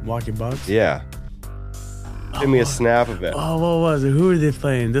 Milwaukee Bucks? Yeah. Give me a snap of it. Oh, what was it? Who were they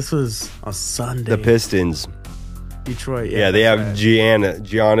playing? This was on Sunday. The Pistons. Detroit. Yeah, they have right.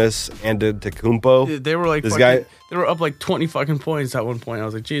 Giannis Antetokounmpo. They were like this fucking, guy. They were up like 20 fucking points at one point. I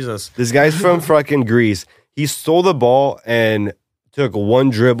was like, Jesus. This guy's from fucking Greece. He stole the ball and took one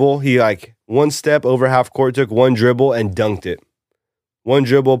dribble. He like one step over half court, took one dribble and dunked it. One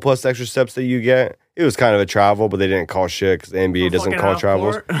dribble plus the extra steps that you get. It was kind of a travel, but they didn't call shit because the NBA doesn't call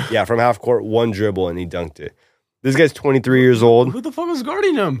travels. Yeah, from half court, one dribble and he dunked it. This guy's 23 years old. Who the fuck was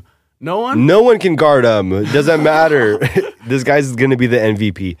guarding him? No one? No one can guard him. It doesn't matter. This guy's going to be the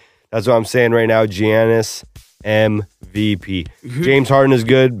MVP. That's what I'm saying right now. Giannis, MVP. James Harden is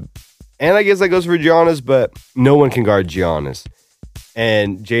good. And I guess that goes for Giannis, but no one can guard Giannis.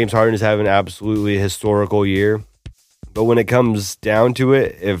 And James Harden is having an absolutely historical year. But when it comes down to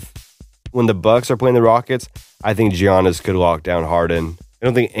it, when the Bucks are playing the Rockets, I think Giannis could lock down Harden. I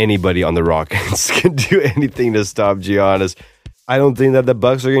don't think anybody on the Rockets can do anything to stop Giannis. I don't think that the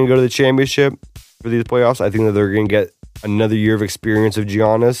Bucks are going to go to the championship for these playoffs. I think that they're going to get another year of experience of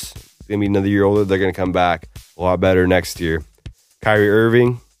Giannis. It's going to be another year older. They're going to come back a lot better next year. Kyrie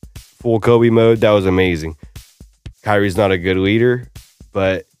Irving, full Kobe mode. That was amazing. Kyrie's not a good leader,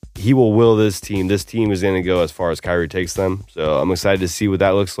 but he will will this team. This team is going to go as far as Kyrie takes them. So I'm excited to see what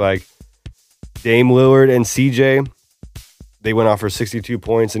that looks like. Dame Lillard and CJ, they went off for 62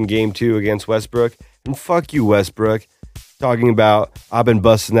 points in game 2 against Westbrook. And fuck you, Westbrook. Talking about, I've been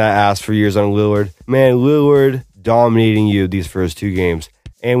busting that ass for years on Lillard. Man, Lillard dominating you these first 2 games.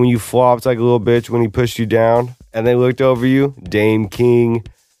 And when you flopped like a little bitch when he pushed you down and they looked over you, Dame King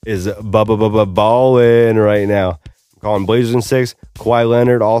is balling right now. I'm calling Blazers in 6. Kawhi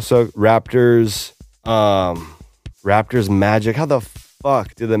Leonard also. Raptors Magic. How the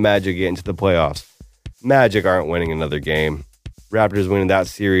fuck did the Magic get into the playoffs? Magic aren't winning another game. Raptors winning that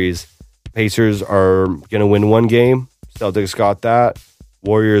series. Pacers are going to win 1 game. Celtics got that.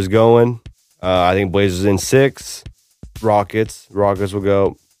 Warriors going. I think Blazers in 6. Rockets will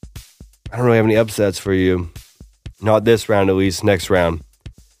go. I don't really have any upsets for you. Not this round, at least. Next round.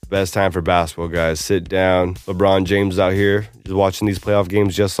 Best time for basketball, guys. Sit down. LeBron James out here just watching these playoff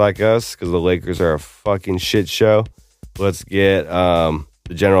games just like us because the Lakers are a fucking shit show. Let's get the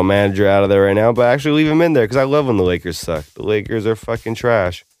general manager out of there right now, but actually leave him in there because I love when the Lakers suck. The Lakers are fucking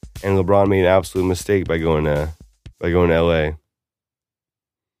trash. And LeBron made an absolute mistake by going to LA.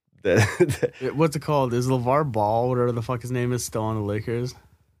 What's it called? Is LeVar Ball, whatever the fuck his name is, still on the Lakers?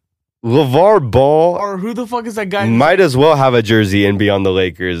 LeVar Ball Or who the fuck is that guy? might as well have a jersey and be on the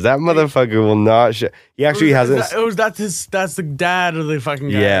Lakers. That motherfucker will not. He actually hasn't. That's the dad of the fucking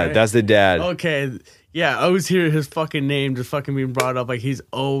guy. Yeah, right? that's the dad. Okay. Yeah, I always hear his fucking name just fucking being brought up. Like, he's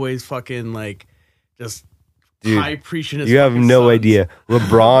always fucking, like, just Dude, high preaching his you have fucking no sons. idea.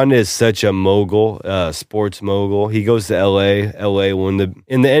 LeBron is such a mogul, sports mogul. He goes to LA. LA in the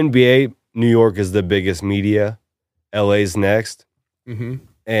NBA, New York is the biggest media. LA's next. Mm-hmm.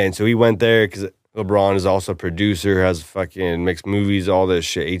 And so he went there because LeBron is also a producer, has fucking makes movies, all this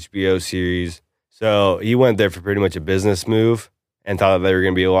shit, HBO series. So he went there for pretty much a business move and thought that they were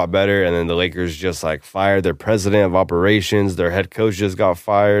going to be a lot better. And then the Lakers just like fired their president of operations. Their head coach just got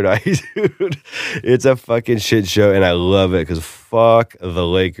fired. Dude, it's a fucking shit show. And I love it because fuck the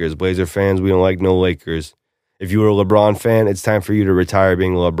Lakers. Blazer fans, we don't like no Lakers. If you were a LeBron fan, it's time for you to retire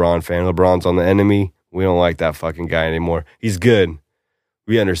being a LeBron fan. LeBron's on the enemy. We don't like that fucking guy anymore. He's good.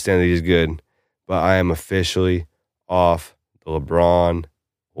 We understand that he's good. But I am officially off the LeBron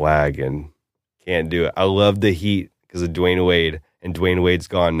wagon. Can't do it. I love the Heat because of Dwayne Wade. And Dwayne Wade's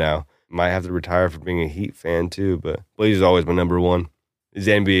gone now. Might have to retire for being a Heat fan too, but Blazers always my number one. These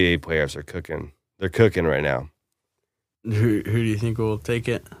NBA players are cooking. They're cooking right now. Who do you think will take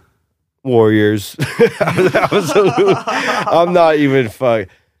it? Warriors. Absolutely. I'm not even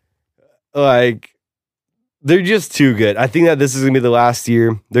like, they're just too good. I think that this is going to be the last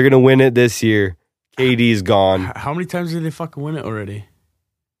year. They're going to win it this year. KD's gone. How many times did they fucking win it already?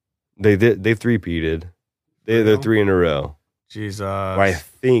 They three-peated. They're 3 in a row. Jesus. I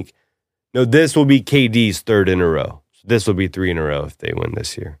think. No, this will be KD's 3rd in a row. So this will be 3 in a row if they win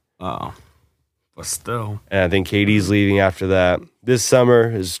this year. Oh. But still. And I think KD's leaving after that. This summer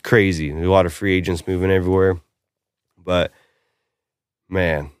is crazy. There's a lot of free agents moving everywhere. But,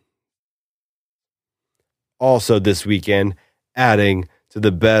 man. Also this weekend, adding to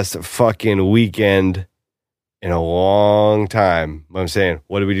the best fucking weekend in a long time. I'm saying,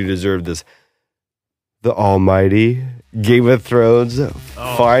 what do we do to deserve this? The almighty Game of Thrones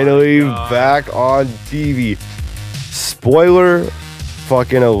finally back on TV. Spoiler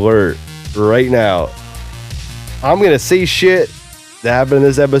fucking alert right now. I'm going to say shit that happened in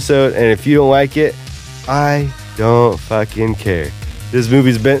this episode, and if you don't like it, I don't fucking care.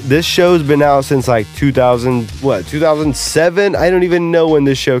 This show's been out since like 2007? I don't even know when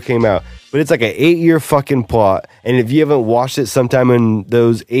this show came out. But it's like an 8-year fucking plot. And if you haven't watched it sometime in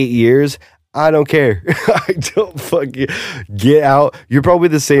those 8 years, I don't care. I don't fucking get out. You're probably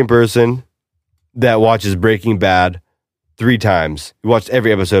the same person that watches Breaking Bad 3 times. You watched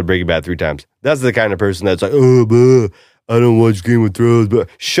every episode of Breaking Bad 3 times. That's the kind of person that's like, oh, blah, I don't watch Game of Thrones. But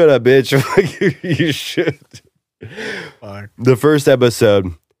shut up, bitch. You should. Fuck. The first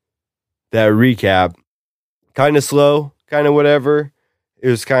episode, that recap, kind of slow, kind of whatever. It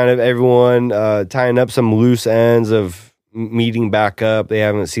was kind of everyone tying up some loose ends of meeting back up. They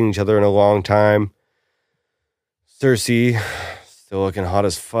haven't seen each other in a long time. Cersei, still looking hot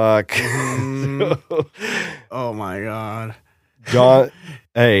as fuck. Oh my God. John,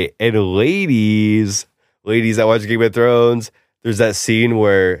 hey, and ladies that watch Game of Thrones, there's that scene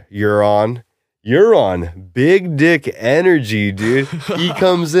where Euron, big dick energy, dude. He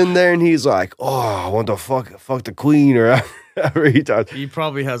comes in there and he's like, oh, I want to fuck the queen, or however he talks. He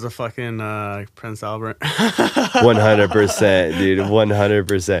probably has a fucking Prince Albert. 100%, dude,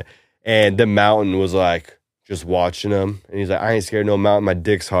 100%. And the Mountain was like, just watching him. And he's like, I ain't scared of no Mountain. My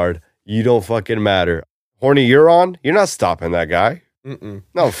dick's hard. You don't fucking matter. Horny Euron, you're not stopping that guy. Mm-mm.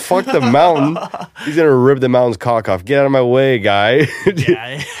 No, fuck the Mountain. He's going to rip the Mountain's cock off. Get out of my way, guy.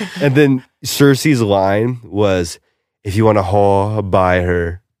 Yeah. And then Cersei's line was, if you want a whore, buy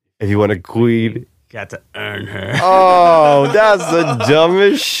her. If you want a queen. Got to earn her. Oh, that's the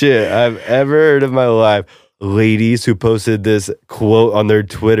dumbest shit I've ever heard in my life. Ladies who posted this quote on their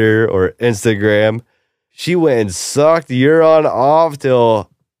Twitter or Instagram, she went and sucked Euron off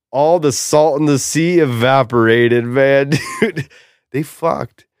till all the salt in the sea evaporated, man. Dude, they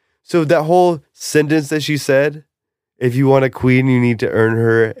fucked. So that whole sentence that she said, if you want a queen, you need to earn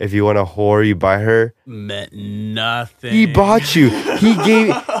her. If you want a whore, you buy her. Meant nothing. He bought you.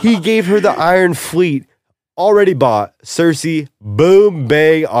 He gave her the Iron Fleet. Already bought. Cersei, boom,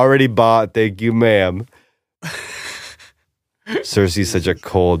 bang, already bought. Thank you, ma'am. Cersei's such a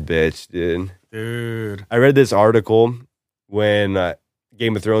cold bitch, dude. Dude. I read this article when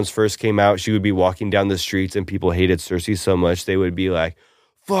Game of Thrones first came out. She would be walking down the streets and people hated Cersei so much they would be like,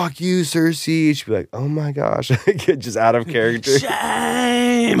 fuck you, Cersei. She'd be like, oh my gosh. Just out of character.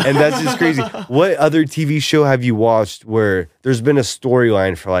 Shame. And that's just crazy. What other TV show have you watched where there's been a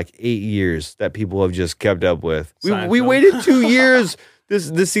storyline for like 8 years that people have just kept up with? We waited 2 years.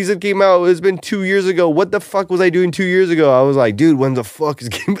 This season came out. It's been 2 years ago. What the fuck was I doing 2 years ago? I was like, dude, when the fuck is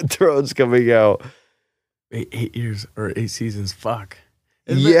Game of Thrones coming out? 8 years or 8 seasons. Fuck.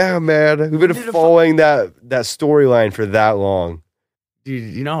 Yeah, man. We've been following that storyline for that long.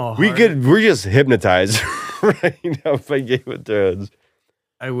 Dude, you know how hard We're just hypnotized right now by Game of Thrones.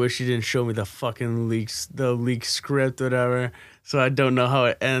 I wish you didn't show me the fucking leak script, whatever. So I don't know how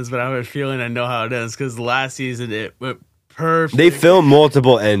it ends, but I have a feeling I know how it ends because last season it went perfect. They filmed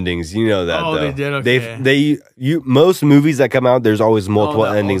multiple endings. You know that. Oh, though. they did. Okay. Most movies that come out, there's always multiple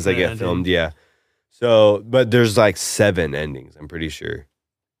that endings that alternate get filmed. Yeah. So, but there's like 7 endings. I'm pretty sure.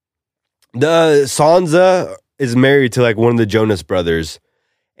 The Sansa is married to like one of the Jonas brothers,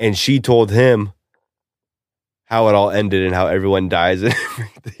 and she told him how it all ended and how everyone dies and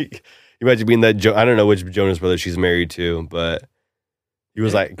everything. You imagine being that I don't know which Jonas brother she's married to, but he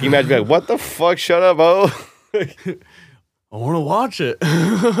was like, can you imagine being like, what the fuck? Shut up, oh. I want to watch it.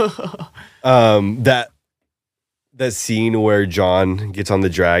 That scene where Jon gets on the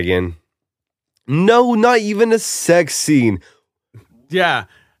dragon. No, not even a sex scene. Yeah.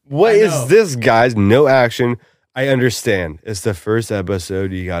 What is this, guys? No action. I understand. It's the first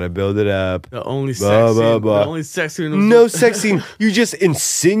episode. You got to build it up. The only Blah, sex blah, scene. blah. The only sex scene. Was No sex scene. You just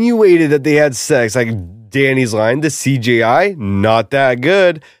insinuated that they had sex. Like Danny's line, the CGI, not that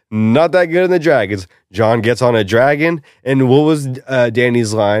good. Not that good in the dragons. Jon gets on a dragon. And what was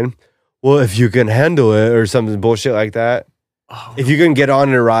Danny's line? Well, if you can handle it or something bullshit like that. Oh, If you can get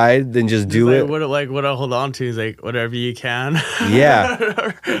on a ride, then just do it. What I hold on to is like whatever you can. Yeah.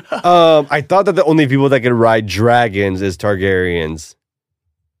 I thought that the only people that could ride dragons is Targaryens.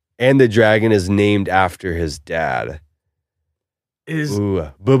 And the dragon is named after his dad.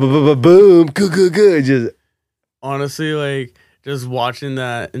 Ooh. Boom. Good. Just Honestly, like just watching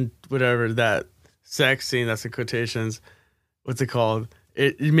that and whatever that sex scene, that's in quotations. What's it called?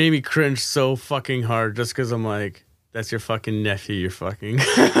 It made me cringe so fucking hard just because I'm like, that's your fucking nephew. You're fucking.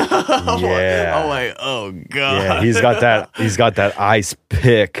 Yeah. I'm like, oh god. Yeah, he's got that ice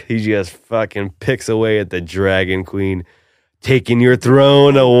pick. He just fucking picks away at the dragon queen, taking your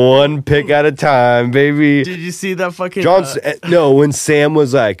throne a one pick at a time, baby. Did you see that fucking? No, when Sam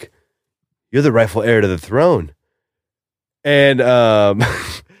was like, "You're the rightful heir to the throne," and Jon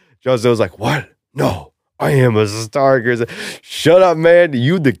Snow was like, "What? No, I am a Stark." Shut up, man.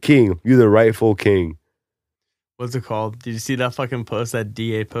 You the king. You the rightful king. What's it called? Did you see that fucking post that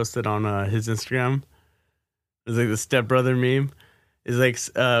DA posted on his Instagram? It's like the stepbrother meme. It's like,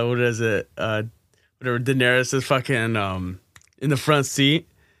 what is it? Whatever. Daenerys is fucking in the front seat,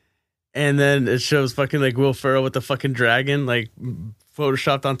 and then it shows fucking like Will Ferrell with the fucking dragon like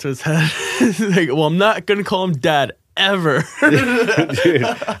photoshopped onto his head. Like, well, I'm not gonna call him dad ever. Dude,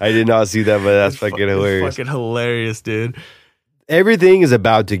 I did not see that, but that's fucking hilarious. Fucking hilarious, dude. Everything is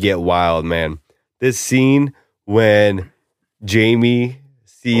about to get wild, man. This scene when Jaime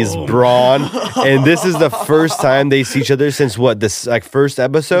sees Bronn, and this is the first time they see each other since what? This like first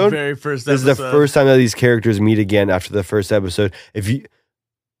episode? The very first episode. This is the first time that these characters meet again after the first episode.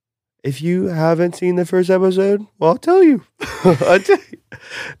 If you haven't seen the first episode, well, I'll tell you.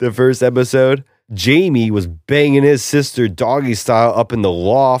 The first episode, Jaime was banging his sister doggy style up in the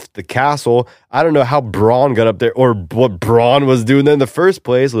loft, the castle. I don't know how Bronn got up there or what Bronn was doing there in the first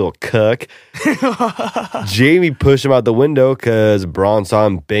place, little cuck. Jaime pushed him out the window because Bronn saw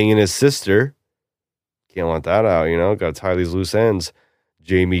him banging his sister. Can't let that out, you know? Got to tie these loose ends.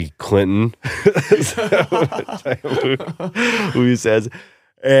 Jamie Clinton, who says.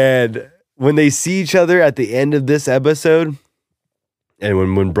 And when they see each other at the end of this episode, and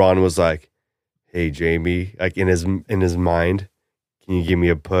when Bronn was like, hey, Jaime, like in his mind, can you give me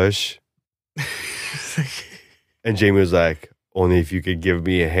a push? And Jaime was like, only if you could give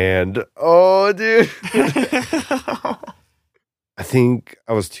me a hand. Oh, dude. I think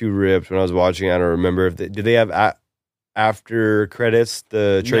I was too ripped when I was watching. I don't remember if did they have after credits,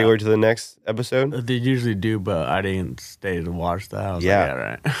 the trailer to the next episode? They usually do, but I didn't stay to watch that. I was like, yeah,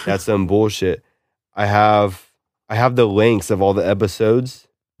 right. That's some bullshit. I have the links of all the episodes.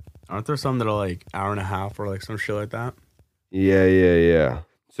 Aren't there some that are like hour and a half or like some shit like that? Yeah.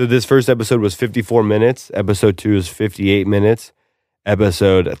 So this first episode was 54 minutes. Episode 2 is 58 minutes.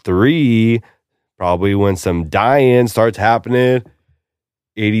 Episode 3, probably when some dying starts happening,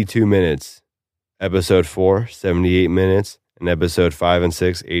 82 minutes. Episode 4, 78 minutes. And episode 5 and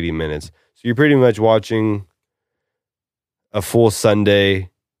 6, 80 minutes. So you're pretty much watching a full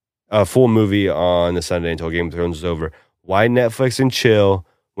movie on the Sunday until Game of Thrones is over. Why Netflix and chill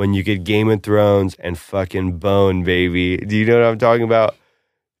when you get Game of Thrones and fucking bone, baby? Do you know what I'm talking about?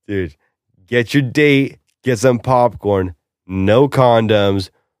 Dude, get your date, get some popcorn, no condoms,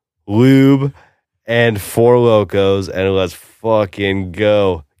 lube, and Four Locos, and let's fucking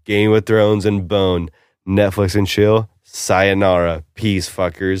go. Game of Thrones and bone. Netflix and chill. Sayonara. Peace,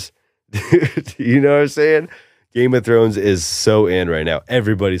 fuckers. Dude, you know what I'm saying? Game of Thrones is so in right now.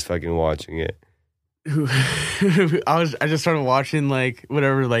 Everybody's fucking watching it. I just started watching like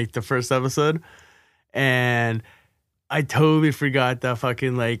whatever, like the first episode, and I totally forgot that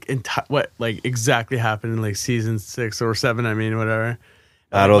fucking like what like exactly happened in like season 6 or 7. I mean, whatever.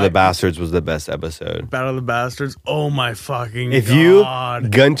 Battle of the Bastards was the best episode. Battle of the Bastards. Oh my fucking If god! you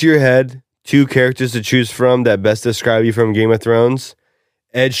gun to your head, 2 characters to choose from that best describe you from Game of Thrones.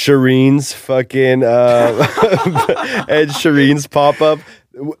 Ed Sheeran's fucking Ed Sheeran's pop up.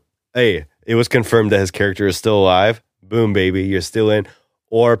 Hey, it was confirmed that his character is still alive. Boom, baby, you're still in.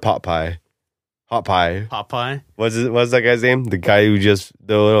 Or Popeye. Popeye. What's that guy's name? The guy the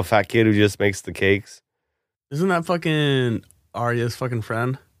little fat kid who just makes the cakes. Isn't that fucking Arya's fucking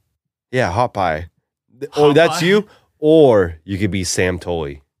friend? Yeah, Hot Pie. Oh, that's you. Or you could be Sam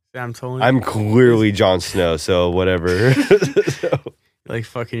Tully. Sam Tully. I'm clearly Jon Snow, so whatever. Like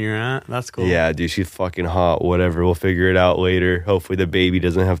fucking your aunt. That's cool. Yeah, dude, she's fucking hot. Whatever, we'll figure it out later. Hopefully, the baby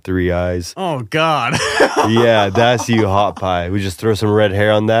doesn't have 3 eyes. Oh God. Yeah, that's you, Hot Pie. We just throw some red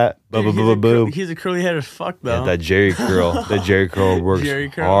hair on that. Boom. He's a curly headed fuck though. Yeah, that Jerry curl. That Jerry curl works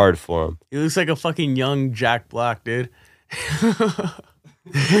hard for him. He looks like a fucking young Jack Black, dude. That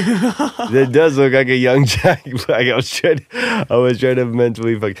does look like a young Jack Black. I was trying to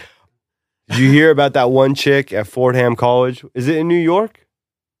mentally fuck. Did you hear about that one chick at Fordham College? Is it in New York?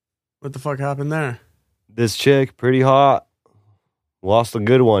 What the fuck happened there? This chick, pretty hot. Lost a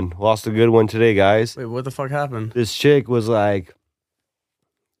good one today, guys. Wait, what the fuck happened? This chick was like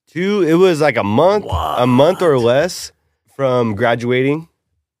it was like a month or less from graduating.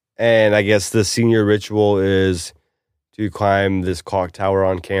 And I guess the senior ritual is to climb this clock tower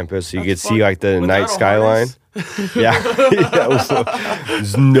on campus so you could see like the night skyline. Yeah.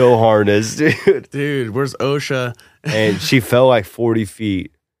 There's no harness, dude. Dude, where's OSHA? And she fell like 40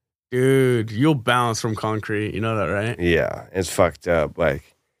 feet. Dude, you'll bounce from concrete. You know that, right? Yeah, it's fucked up. Like,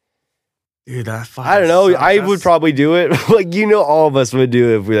 dude, that fucking I don't know. sucks. I would probably do it. Like, all of us would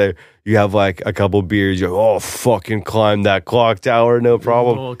do it if we like, you have like a couple beers. You're like, oh, fucking climb that clock tower, no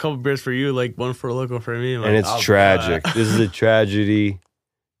problem. Well, a couple beers for you, like one for a local for me. And it's tragic. This is a tragedy.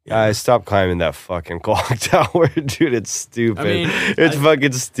 Yeah. Guys, stop climbing that fucking clock tower, dude. It's stupid. I mean, it's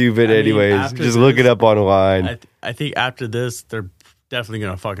fucking stupid anyways. Just look it up online. I think after this, they're definitely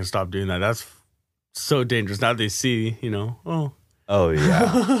going to fucking stop doing that. That's so dangerous. Now they see, Oh,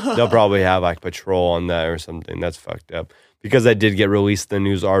 yeah. They'll probably have like patrol on that or something. That's fucked up. Because I did get released in the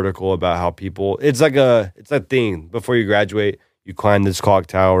news article about how people, it's a thing. Before you graduate, you climb this clock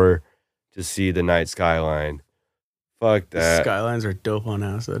tower to see the night skyline. Fuck that. Skylines are dope on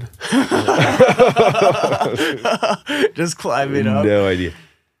acid. Just climbing up. No idea.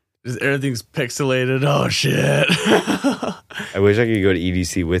 Just everything's pixelated. Oh, shit. I wish I could go to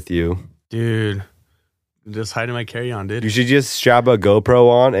EDC with you. Dude. Just hiding my carry-on, dude. You should just strap a GoPro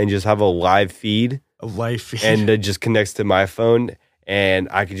on and just have a live feed. A live feed. And it just connects to my phone, and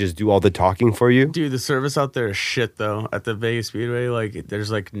I could just do all the talking for you. Dude, the service out there is shit, though. At the Vegas Speedway, like,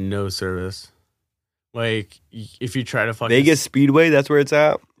 there's, like, no service. Like, if you try to fucking... Vegas Speedway, that's where it's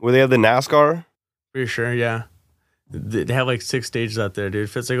at? Where they have the NASCAR? Pretty sure, yeah. They have, like, 6 stages out there, dude. It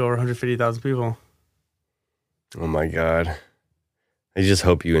fits, like, over 150,000 people. Oh, my God. I just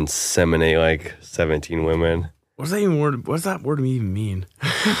hope you inseminate, like, 17 women. What does that word even mean?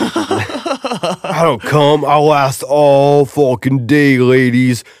 I don't come. I last all fucking day,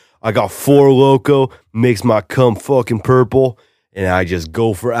 ladies. I got Four Loko, makes my cum fucking purple, and I just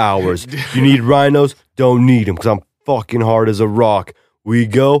go for hours. You need rhinos? Don't need them, because I'm fucking hard as a rock. We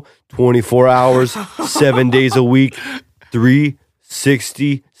go 24 hours, 7 days a week,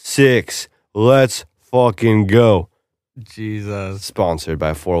 366. Let's fucking go. Jesus. Sponsored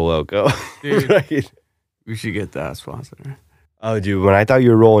by Four Loko. Dude, right? We should get that sponsor. Oh, dude, when I thought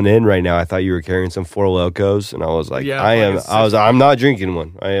you were rolling in right now, I thought you were carrying some Four Locos, and I was like, yeah, I'm not drinking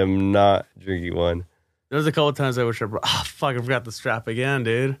one. I am not drinking one. There was a couple times I wish I brought, fuck, I forgot the strap again,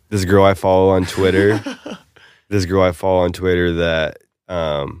 dude. This girl I follow on Twitter, that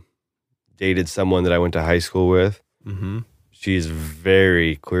dated someone that I went to high school with. Mm-hmm. She's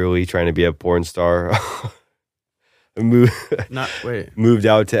very clearly trying to be a porn star. Moved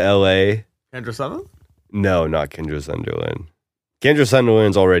out to LA. Kendra Sutherland? No, not Kendra Sunderland. Kendra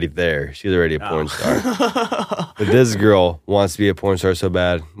Sunderland's already there. She's already a porn star. But this girl wants to be a porn star so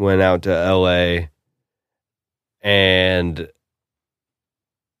bad. Went out to LA and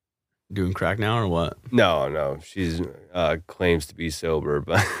Doing crack now or what? No. She's claims to be sober,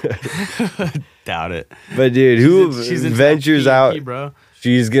 but Doubt it. but dude, who She's into ventures that out? PEP, bro.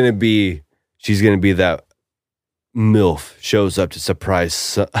 She's gonna be that MILF shows up to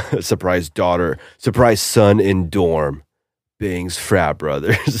surprise daughter, surprise son in dorm, bangs frat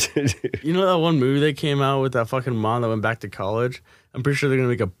brothers. You know that one movie that came out with that fucking mom that went back to college? I'm pretty sure they're gonna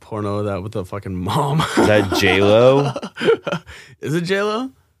make a porno of that with the fucking mom. Is that J-Lo? Is it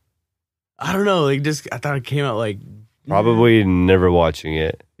J-Lo? I don't know. Like, just I thought it came out like Probably never watching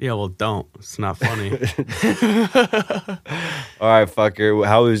it. yeah. Well, don't. It's not funny. All right,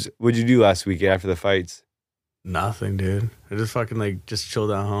 fucker. What'd you do last weekend after the fights? Nothing, dude. I just fucking like just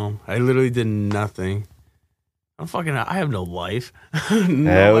chilled at home. I literally did nothing. I have no life.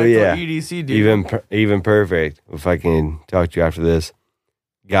 No Hell life yeah. for EDC, dude. Even perfect. If I can talk to you after this.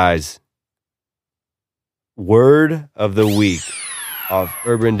 Guys, word of the week off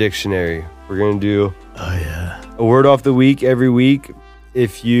Urban Dictionary. We're going to do Oh yeah. a word off the week every week.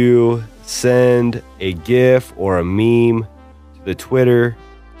 If you send a GIF or a meme to the Twitter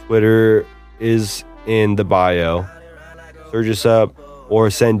is in the bio. Search us up or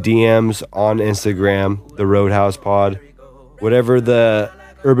send DMs on Instagram, the Roadhouse Pod. Whatever the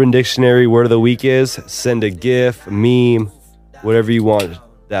Urban Dictionary word of the week is, send a GIF, a meme, whatever you want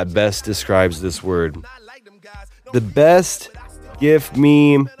that best describes this word. The best GIF,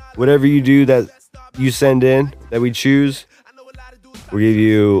 meme, whatever you do that you send in that we choose, we'll give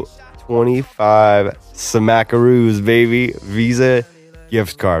you 25 smackaroos, baby. Visa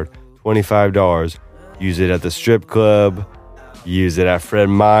gift card, $25. Use it at the strip club. Use it at Fred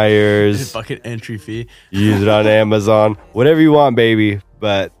Meyer's. Fucking entry fee. Use it on Amazon. Whatever you want, baby.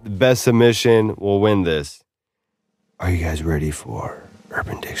 But the best submission will win this. Are you guys ready for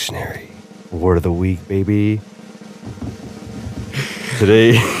Urban Dictionary? Word of the week, baby.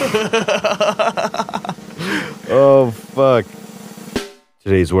 Today. Oh, fuck.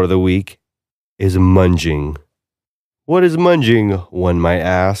 Today's word of the week is munging. What is munging, one might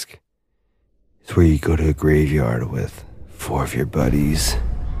ask? It's where you go to a graveyard with 4 of your buddies.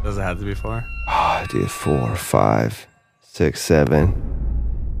 Does it have to be 4? Oh, dude, 4, 5, 6,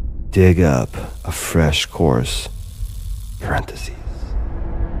 7. Dig up a fresh corpse. Parentheses.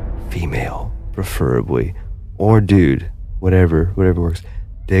 Female, preferably. Or dude. Whatever works.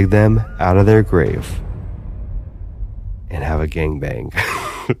 Dig them out of their grave. And have a gangbang.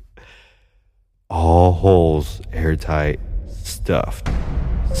 All holes airtight, stuffed.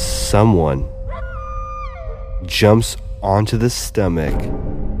 Someone jumps onto the stomach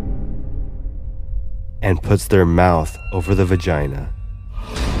and puts their mouth over the vagina.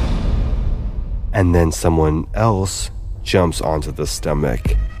 And then someone else jumps onto the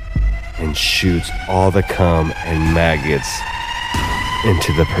stomach and shoots all the cum and maggots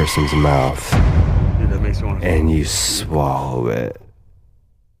into the person's mouth. Dude, that makes me want to. And you swallow it.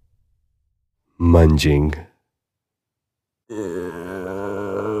 Munging.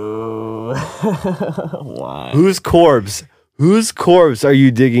 Why? Whose corpse are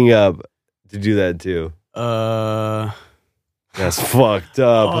you digging up to do that to? That's fucked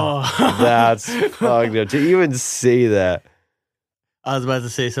up. Oh. That's fucked up. To even say that. I was about to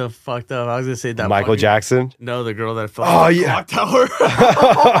say something fucked up. I was gonna say that Michael fucking- Jackson? No, the girl that fell Oh, off the yeah. clock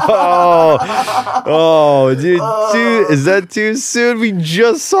tower. Dude, is that too soon? We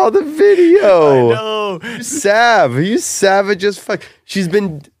just saw the video. No. You savage as fuck. She's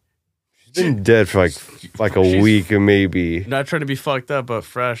been dead for like a She's- week maybe. Not trying to be fucked up, but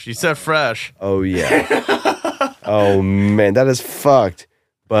fresh. You said fresh. Oh yeah. Oh man, that is fucked.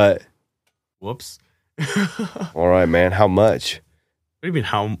 But Whoops. all right, man. How much? What do you mean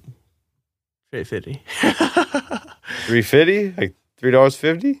how? 350 $3.50? Like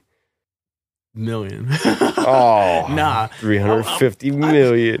 $3.50? million. Oh, Nah. 350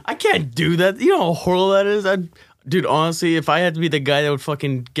 million. I can't do that. You know how horrible that is? Dude, honestly, if I had to be the guy that would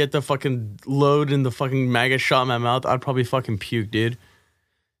fucking get the fucking load and the fucking maggot shot in my mouth, I'd probably fucking puke, dude.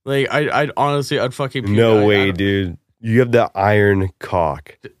 Like, I'd fucking puke. No way, dude. You have the iron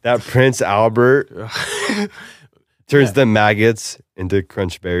cock. That Prince Albert turns the maggots into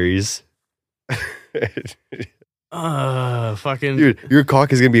crunch berries. Fucking. Dude, your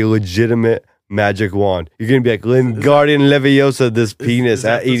cock is going to be a legitimate magic wand. You're going to be like Wingardium Leviosa, this penis is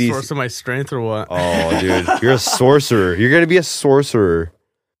that at the 80. source of my strength or what? Oh, dude. You're a sorcerer. You're going to be a sorcerer.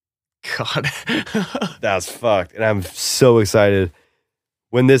 God. That's fucked. And I'm so excited.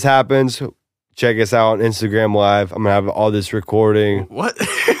 When this happens, check us out on Instagram Live. I'm going to have all this recording. What?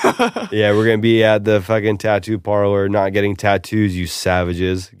 Yeah, we're going to be at the fucking tattoo parlor, not getting tattoos, you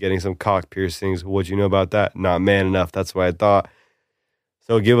savages. Getting some cock piercings. What you know about that? Not man enough. That's what I thought.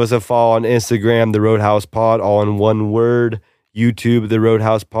 So give us a follow on Instagram, The Roadhouse Pod, all in one word. YouTube, The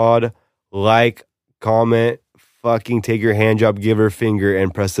Roadhouse Pod. Like, comment, fucking take your hand job, give her a finger,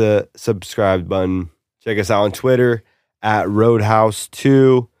 and press the subscribe button. Check us out on Twitter at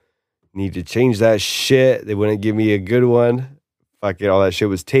Roadhouse2. Need to change that shit. They wouldn't give me a good one. Fuck it, all that shit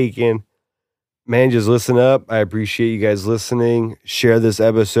was taken. Man, just listen up. I appreciate you guys listening. Share this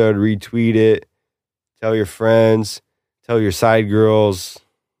episode, retweet it. Tell your friends. Tell your side girls.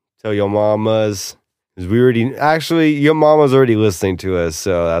 Tell your mamas. Because we already, actually, your mama's already listening to us,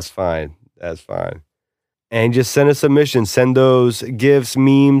 so that's fine. That's fine. And just send a submission. Send those gifs,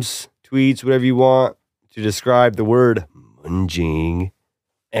 memes, tweets, whatever you want to describe the word munging.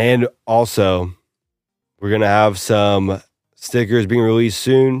 And also, we're going to have some stickers being released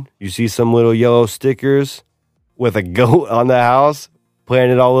soon. You see some little yellow stickers with a goat on the house,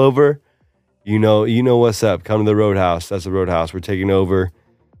 planted all over. You know what's up. Come to the Roadhouse. That's the Roadhouse. We're taking over.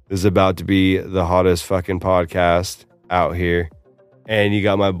 This is about to be the hottest fucking podcast out here. And you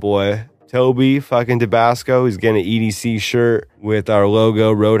got my boy Toby fucking Tabasco. He's getting an EDC shirt with our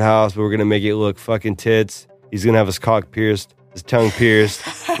logo, Roadhouse, but we're going to make it look fucking tits. He's going to have his cock pierced, his tongue pierced,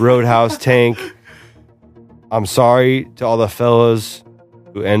 Roadhouse tank. I'm sorry to all the fellas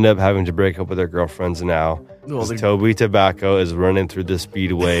who end up having to break up with their girlfriends now. Toby Tobacco is running through the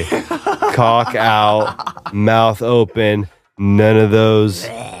speedway. Cock out, mouth open. None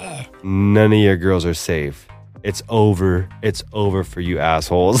of your girls are safe. It's over. It's over for you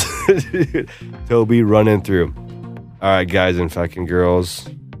assholes. Toby running through. All right, guys and fucking girls.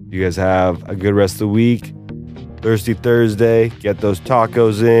 You guys have a good rest of the week. Thirsty Thursday. Get those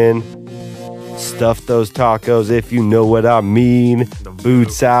tacos in. Stuff those tacos if you know what I mean.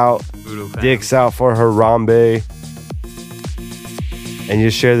 Boots out. Dicks out for Harambe. And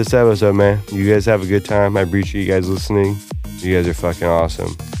just share this episode, man. You guys have a good time. I appreciate you guys listening. You guys are fucking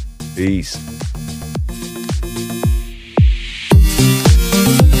awesome. Peace.